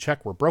keeping it in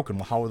check were broken.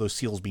 Well, how are those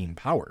seals being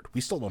powered? We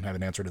still don't have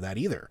an answer to that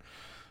either.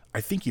 I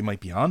think you might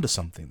be onto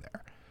something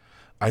there.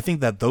 I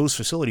think that those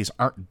facilities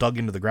aren't dug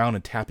into the ground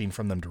and tapping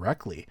from them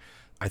directly.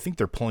 I think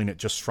they're pulling it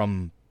just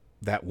from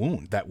that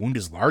wound. That wound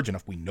is large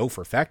enough. We know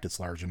for a fact it's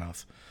large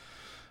enough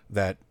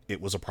that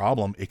it was a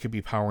problem. It could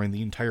be powering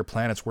the entire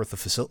planet's worth of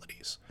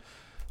facilities.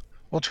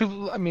 Well,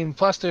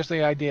 plus there's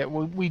the idea.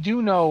 We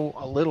do know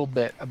a little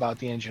bit about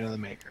the Engine of the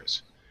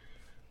Makers.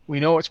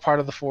 We know it's part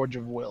of the Forge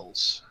of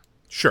Wills.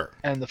 Sure.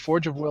 And the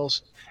Forge of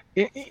Wills,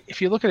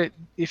 if you look at it,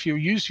 if you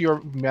use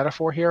your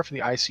metaphor here for the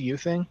ICU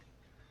thing,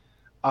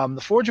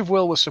 the Forge of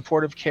Will was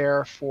supportive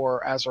care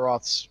for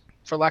Azeroth's,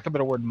 for lack of a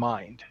better word,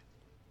 mind.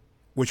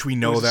 Which we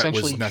know that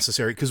was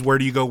necessary, because where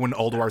do you go when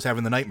Ulduar's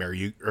having the nightmare?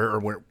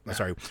 When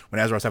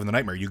Azeroth's having the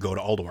nightmare, you go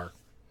to Ulduar.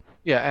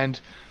 Yeah, and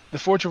the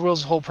Forge of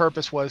Will's whole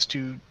purpose was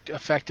to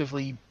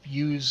effectively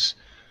use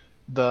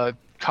the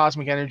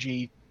cosmic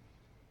energy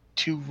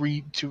to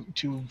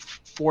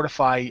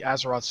fortify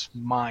Azeroth's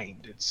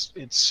mind, its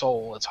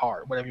soul, its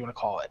heart, whatever you want to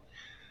call it.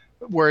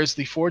 Whereas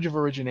the Forge of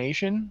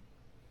Origination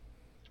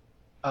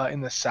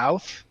in the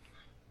south,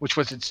 which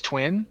was its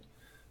twin,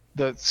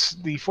 the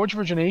Forge of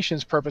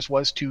Origination's purpose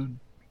was to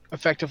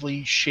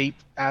effectively shape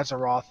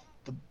Azeroth,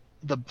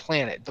 the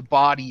planet, the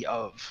body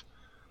of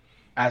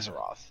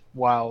Azeroth,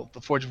 while the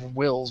Forge of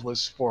Wills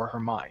was for her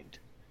mind.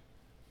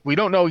 We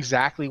don't know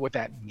exactly what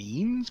that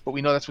means, but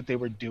we know that's what they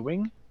were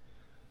doing.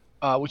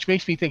 Which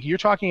makes me think, you're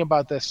talking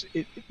about this.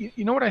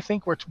 You know what I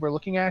think we're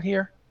looking at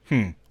here?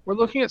 We're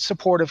looking at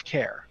supportive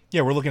care.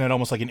 Yeah, we're looking at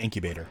almost like an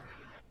incubator.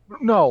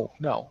 No.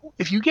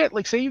 If you get,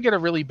 say you get a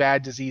really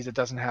bad disease that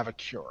doesn't have a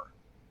cure.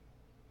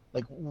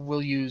 Like,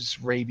 we'll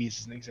use rabies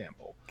as an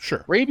example.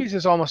 Sure. Rabies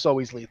is almost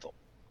always lethal.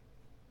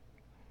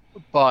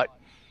 But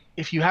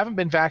if you haven't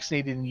been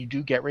vaccinated and you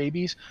do get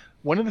rabies,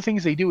 one of the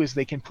things they do is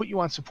they can put you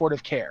on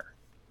supportive care.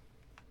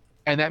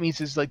 And that means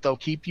is like they'll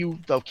keep you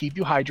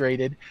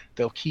hydrated,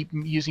 they'll keep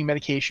using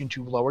medication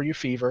to lower your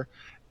fever,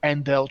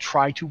 and they'll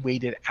try to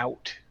wait it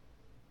out.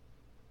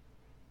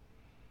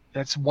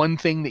 That's one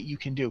thing that you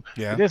can do.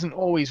 Yeah. It doesn't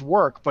always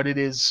work, but it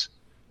is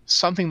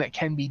something that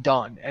can be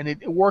done, and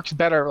it works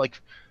better. Like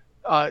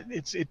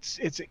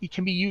it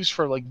can be used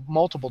for like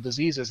multiple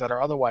diseases that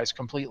are otherwise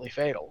completely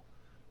fatal.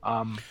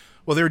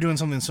 Well, they were doing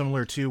something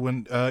similar to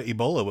when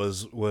Ebola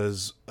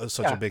was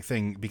such a big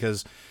thing,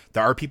 because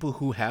there are people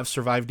who have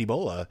survived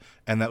Ebola,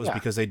 and that was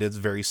because they did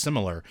very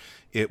similar.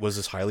 It was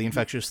this highly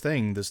infectious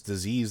thing, this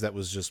disease that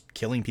was just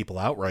killing people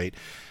outright.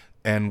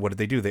 And what did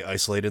they do? They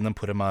isolated them,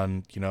 put them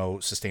on,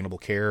 sustainable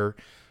care,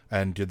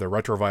 and did their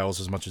retrovirals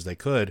as much as they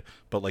could.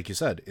 But like you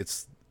said,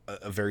 it's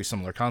a very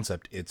similar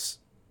concept. It's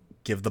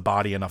give the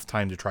body enough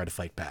time to try to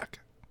fight back.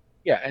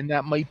 Yeah, and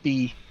that might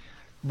be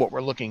what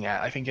we're looking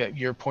at. I think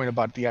your point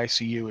about the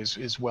ICU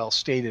is well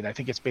stated. I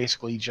think it's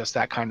basically just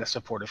that kind of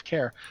supportive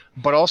care.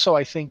 But also,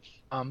 I think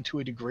to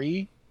a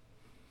degree,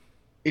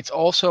 it's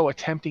also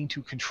attempting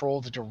to control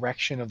the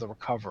direction of the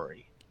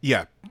recovery.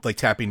 Yeah, like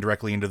tapping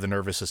directly into the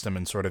nervous system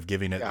and sort of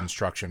giving it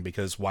instruction,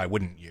 because why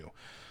wouldn't you?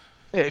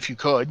 If you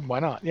could, why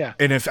not? Yeah.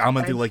 And if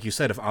Aman'Thul, like you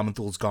said, if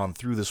Aman'Thul's gone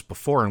through this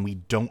before, and we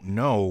don't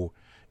know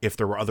if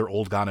there were other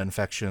Old-Ghana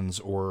infections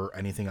or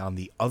anything on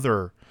the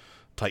other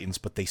Titans,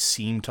 but they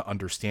seem to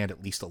understand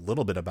at least a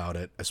little bit about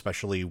it,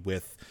 especially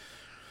with,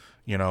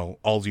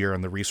 Uldir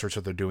and the research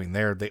that they're doing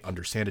there. They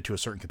understand it to a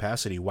certain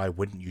capacity. Why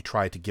wouldn't you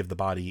try to give the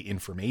body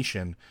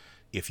information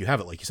if you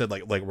have it? Like you said,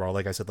 like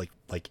I said,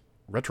 like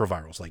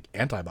retrovirals, like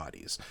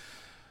antibodies,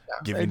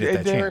 giving it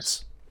that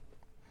chance.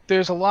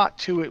 There's a lot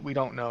to it we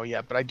don't know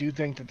yet, but I do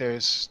think that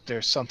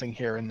there's something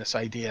here in this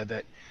idea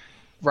that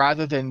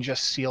rather than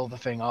just seal the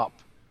thing up,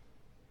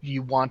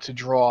 you want to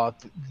draw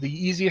the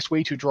easiest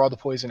way to draw the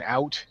poison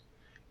out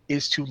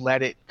is to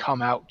let it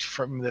come out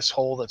from this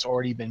hole that's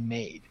already been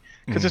made.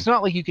 Because it's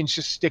not like you can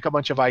just stick a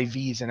bunch of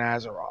IVs in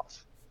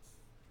Azeroth.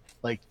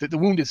 Like the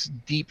wound is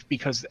deep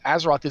because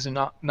Azeroth is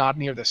not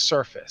near the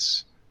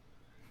surface.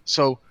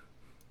 So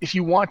if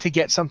you want to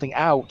get something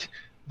out,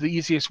 the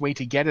easiest way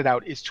to get it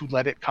out is to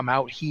let it come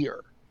out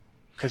here,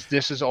 because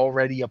this is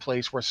already a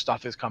place where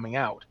stuff is coming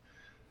out.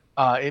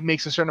 It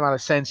makes a certain amount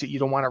of sense that you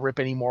don't want to rip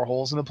any more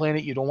holes in the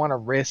planet. You don't want to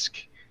risk,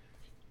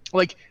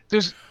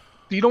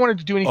 you don't want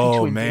to do anything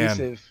too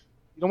invasive.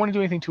 You don't want to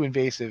do anything too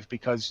invasive,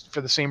 because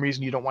for the same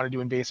reason you don't want to do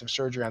invasive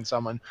surgery on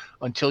someone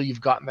until you've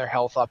gotten their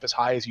health up as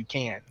high as you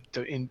can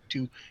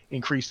to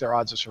increase their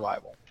odds of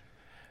survival.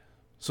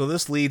 So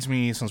this leads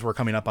me, since we're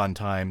coming up on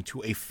time,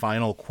 to a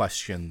final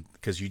question,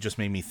 because you just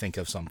made me think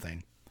of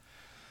something.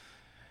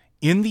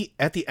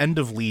 At the end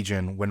of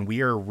Legion, when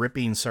we are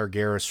ripping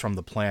Sargeras from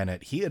the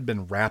planet, he had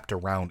been wrapped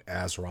around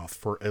Azeroth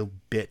for a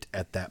bit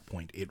at that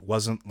point. It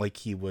wasn't like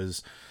he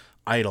was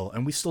idle,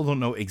 and we still don't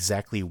know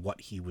exactly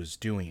what he was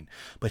doing.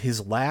 But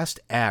his last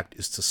act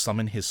is to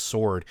summon his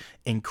sword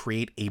and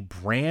create a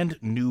brand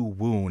new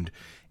wound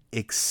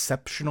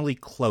exceptionally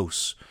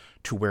close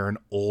to where an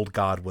old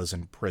god was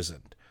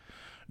imprisoned.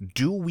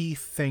 Do we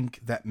think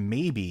that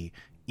maybe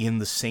in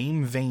the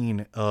same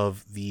vein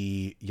of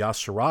the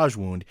Y'Shaarj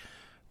wound,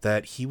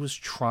 that he was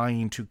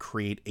trying to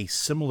create a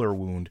similar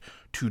wound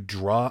to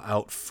draw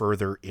out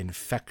further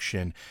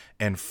infection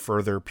and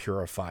further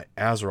purify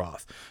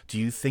Azeroth? Do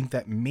you think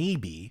that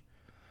maybe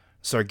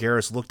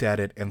Sargeras looked at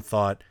it and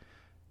thought,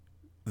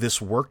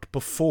 this worked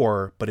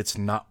before, but it's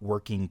not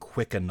working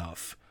quick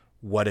enough?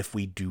 What if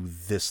we do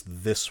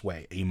this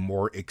way? A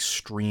more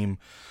extreme,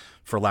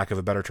 for lack of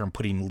a better term,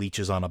 putting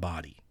leeches on a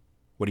body.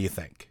 What do you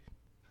think?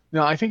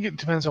 No, I think it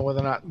depends on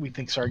whether or not we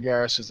think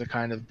Sargeras is the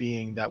kind of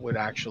being that would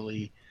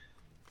actually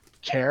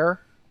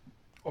care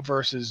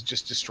versus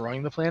just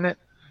destroying the planet.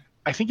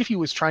 I think if he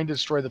was trying to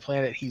destroy the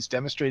planet, he's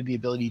demonstrated the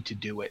ability to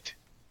do it.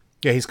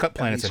 Yeah, he's cut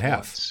planets in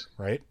half,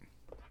 right?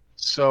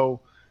 So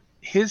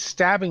his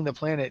stabbing the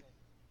planet,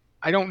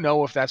 I don't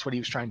know if that's what he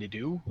was trying to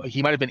do. Like,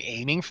 he might have been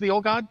aiming for the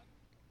old god.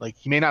 Like,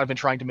 he may not have been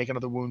trying to make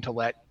another wound to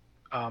let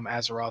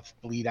Azeroth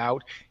bleed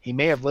out. He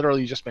may have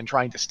literally just been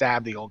trying to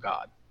stab the old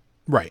god.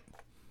 Right.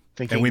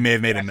 Thinking, and we may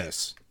have made a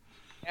miss.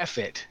 F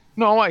it.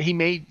 No, he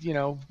made,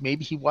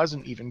 maybe he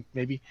wasn't even,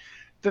 maybe.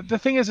 The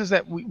thing is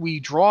that we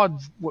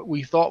drawed what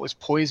we thought was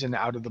poison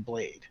out of the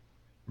blade.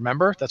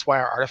 Remember? That's why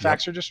our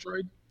artifacts are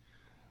destroyed.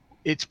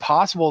 It's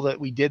possible that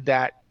we did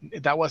that.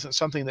 That wasn't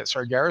something that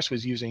Sargeras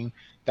was using.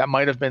 That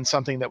might have been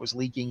something that was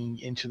leaking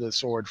into the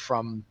sword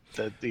from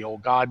the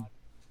old god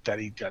that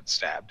he got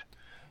stabbed.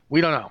 We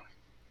don't know.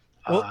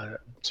 Well,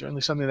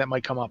 certainly something that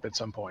might come up at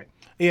some point.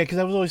 Yeah, because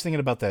I was always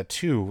thinking about that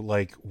too.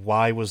 Like,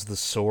 why was the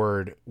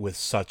sword with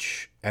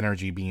such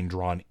energy being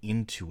drawn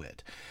into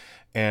it?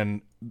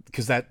 And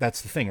because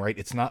that's the thing, right?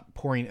 It's not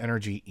pouring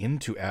energy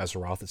into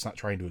Azeroth. It's not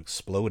trying to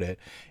explode it.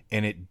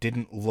 And it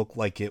didn't look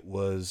like it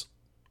was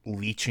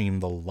leeching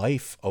the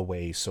life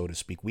away, so to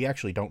speak. We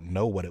actually don't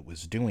know what it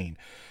was doing.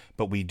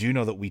 But we do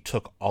know that we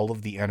took all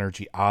of the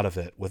energy out of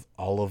it with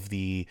all of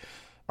the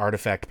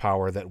artifact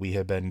power that we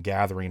had been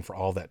gathering for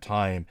all that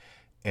time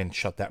and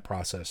shut that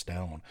process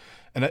down.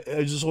 And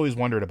I just always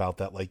wondered about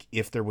that, like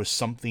if there was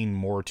something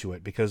more to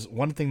it. Because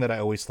one thing that I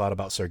always thought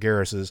about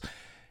Sargeras is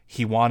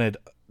he wanted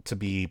to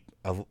be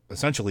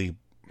essentially,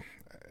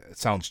 it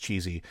sounds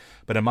cheesy,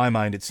 but in my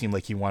mind it seemed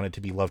like he wanted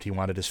to be loved. He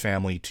wanted his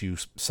family to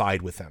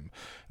side with him.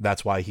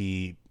 That's why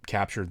he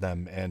captured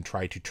them and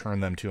tried to turn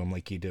them to him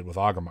like he did with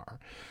Orgrimmar.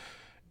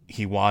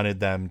 He wanted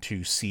them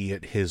to see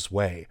it his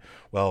way.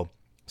 Well,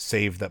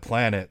 save the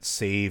planet,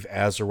 save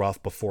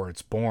Azeroth before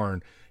it's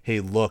born. Hey,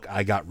 look,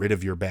 I got rid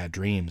of your bad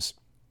dreams.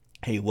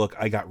 Hey, look,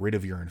 I got rid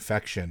of your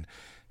infection.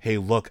 Hey,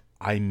 look,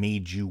 I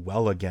made you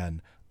well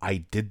again.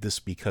 I did this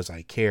because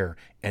I care,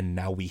 and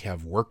now we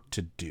have work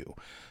to do.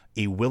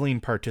 A willing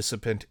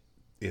participant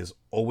is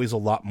always a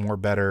lot more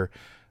better,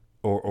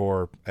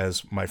 or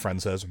as my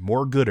friend says,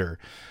 more gooder,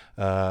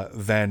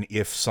 than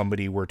if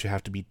somebody were to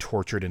have to be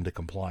tortured into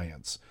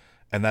compliance.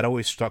 And that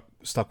always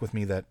stuck with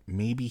me, that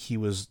maybe he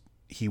was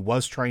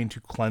trying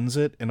to cleanse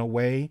it in a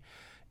way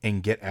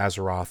and get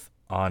Azeroth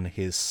on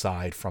his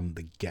side from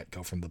the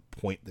get-go, from the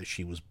point that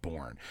she was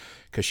born,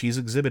 because she's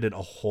exhibited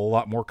a whole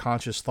lot more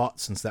conscious thought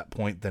since that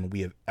point than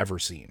we have ever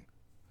seen.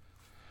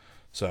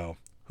 So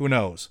who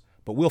knows,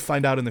 but we'll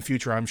find out in the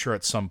future, I'm sure,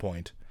 at some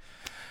point.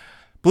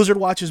 Blizzard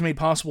Watch is made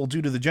possible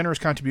due to the generous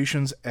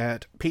contributions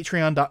at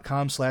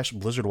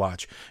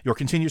patreon.com/blizzardwatch. Your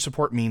continued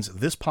support means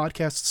this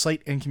podcast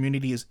site and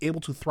community is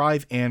able to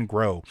thrive and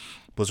grow.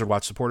 Blizzard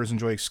Watch supporters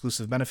enjoy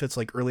exclusive benefits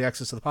like early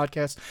access to the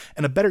podcast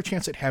and a better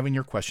chance at having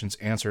your questions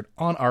answered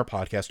on our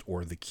podcast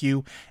or the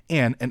queue,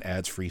 and an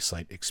ads-free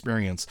site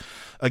experience.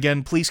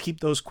 Again, please keep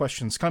those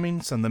questions coming.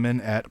 Send them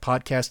in at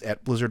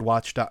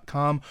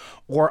podcast@blizzardwatch.com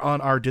or on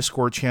our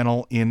Discord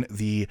channel in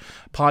the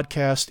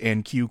podcast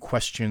and queue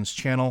questions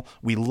channel.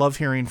 We love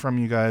hearing from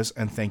you guys,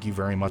 and thank you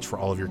very much for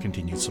all of your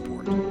continued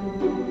support.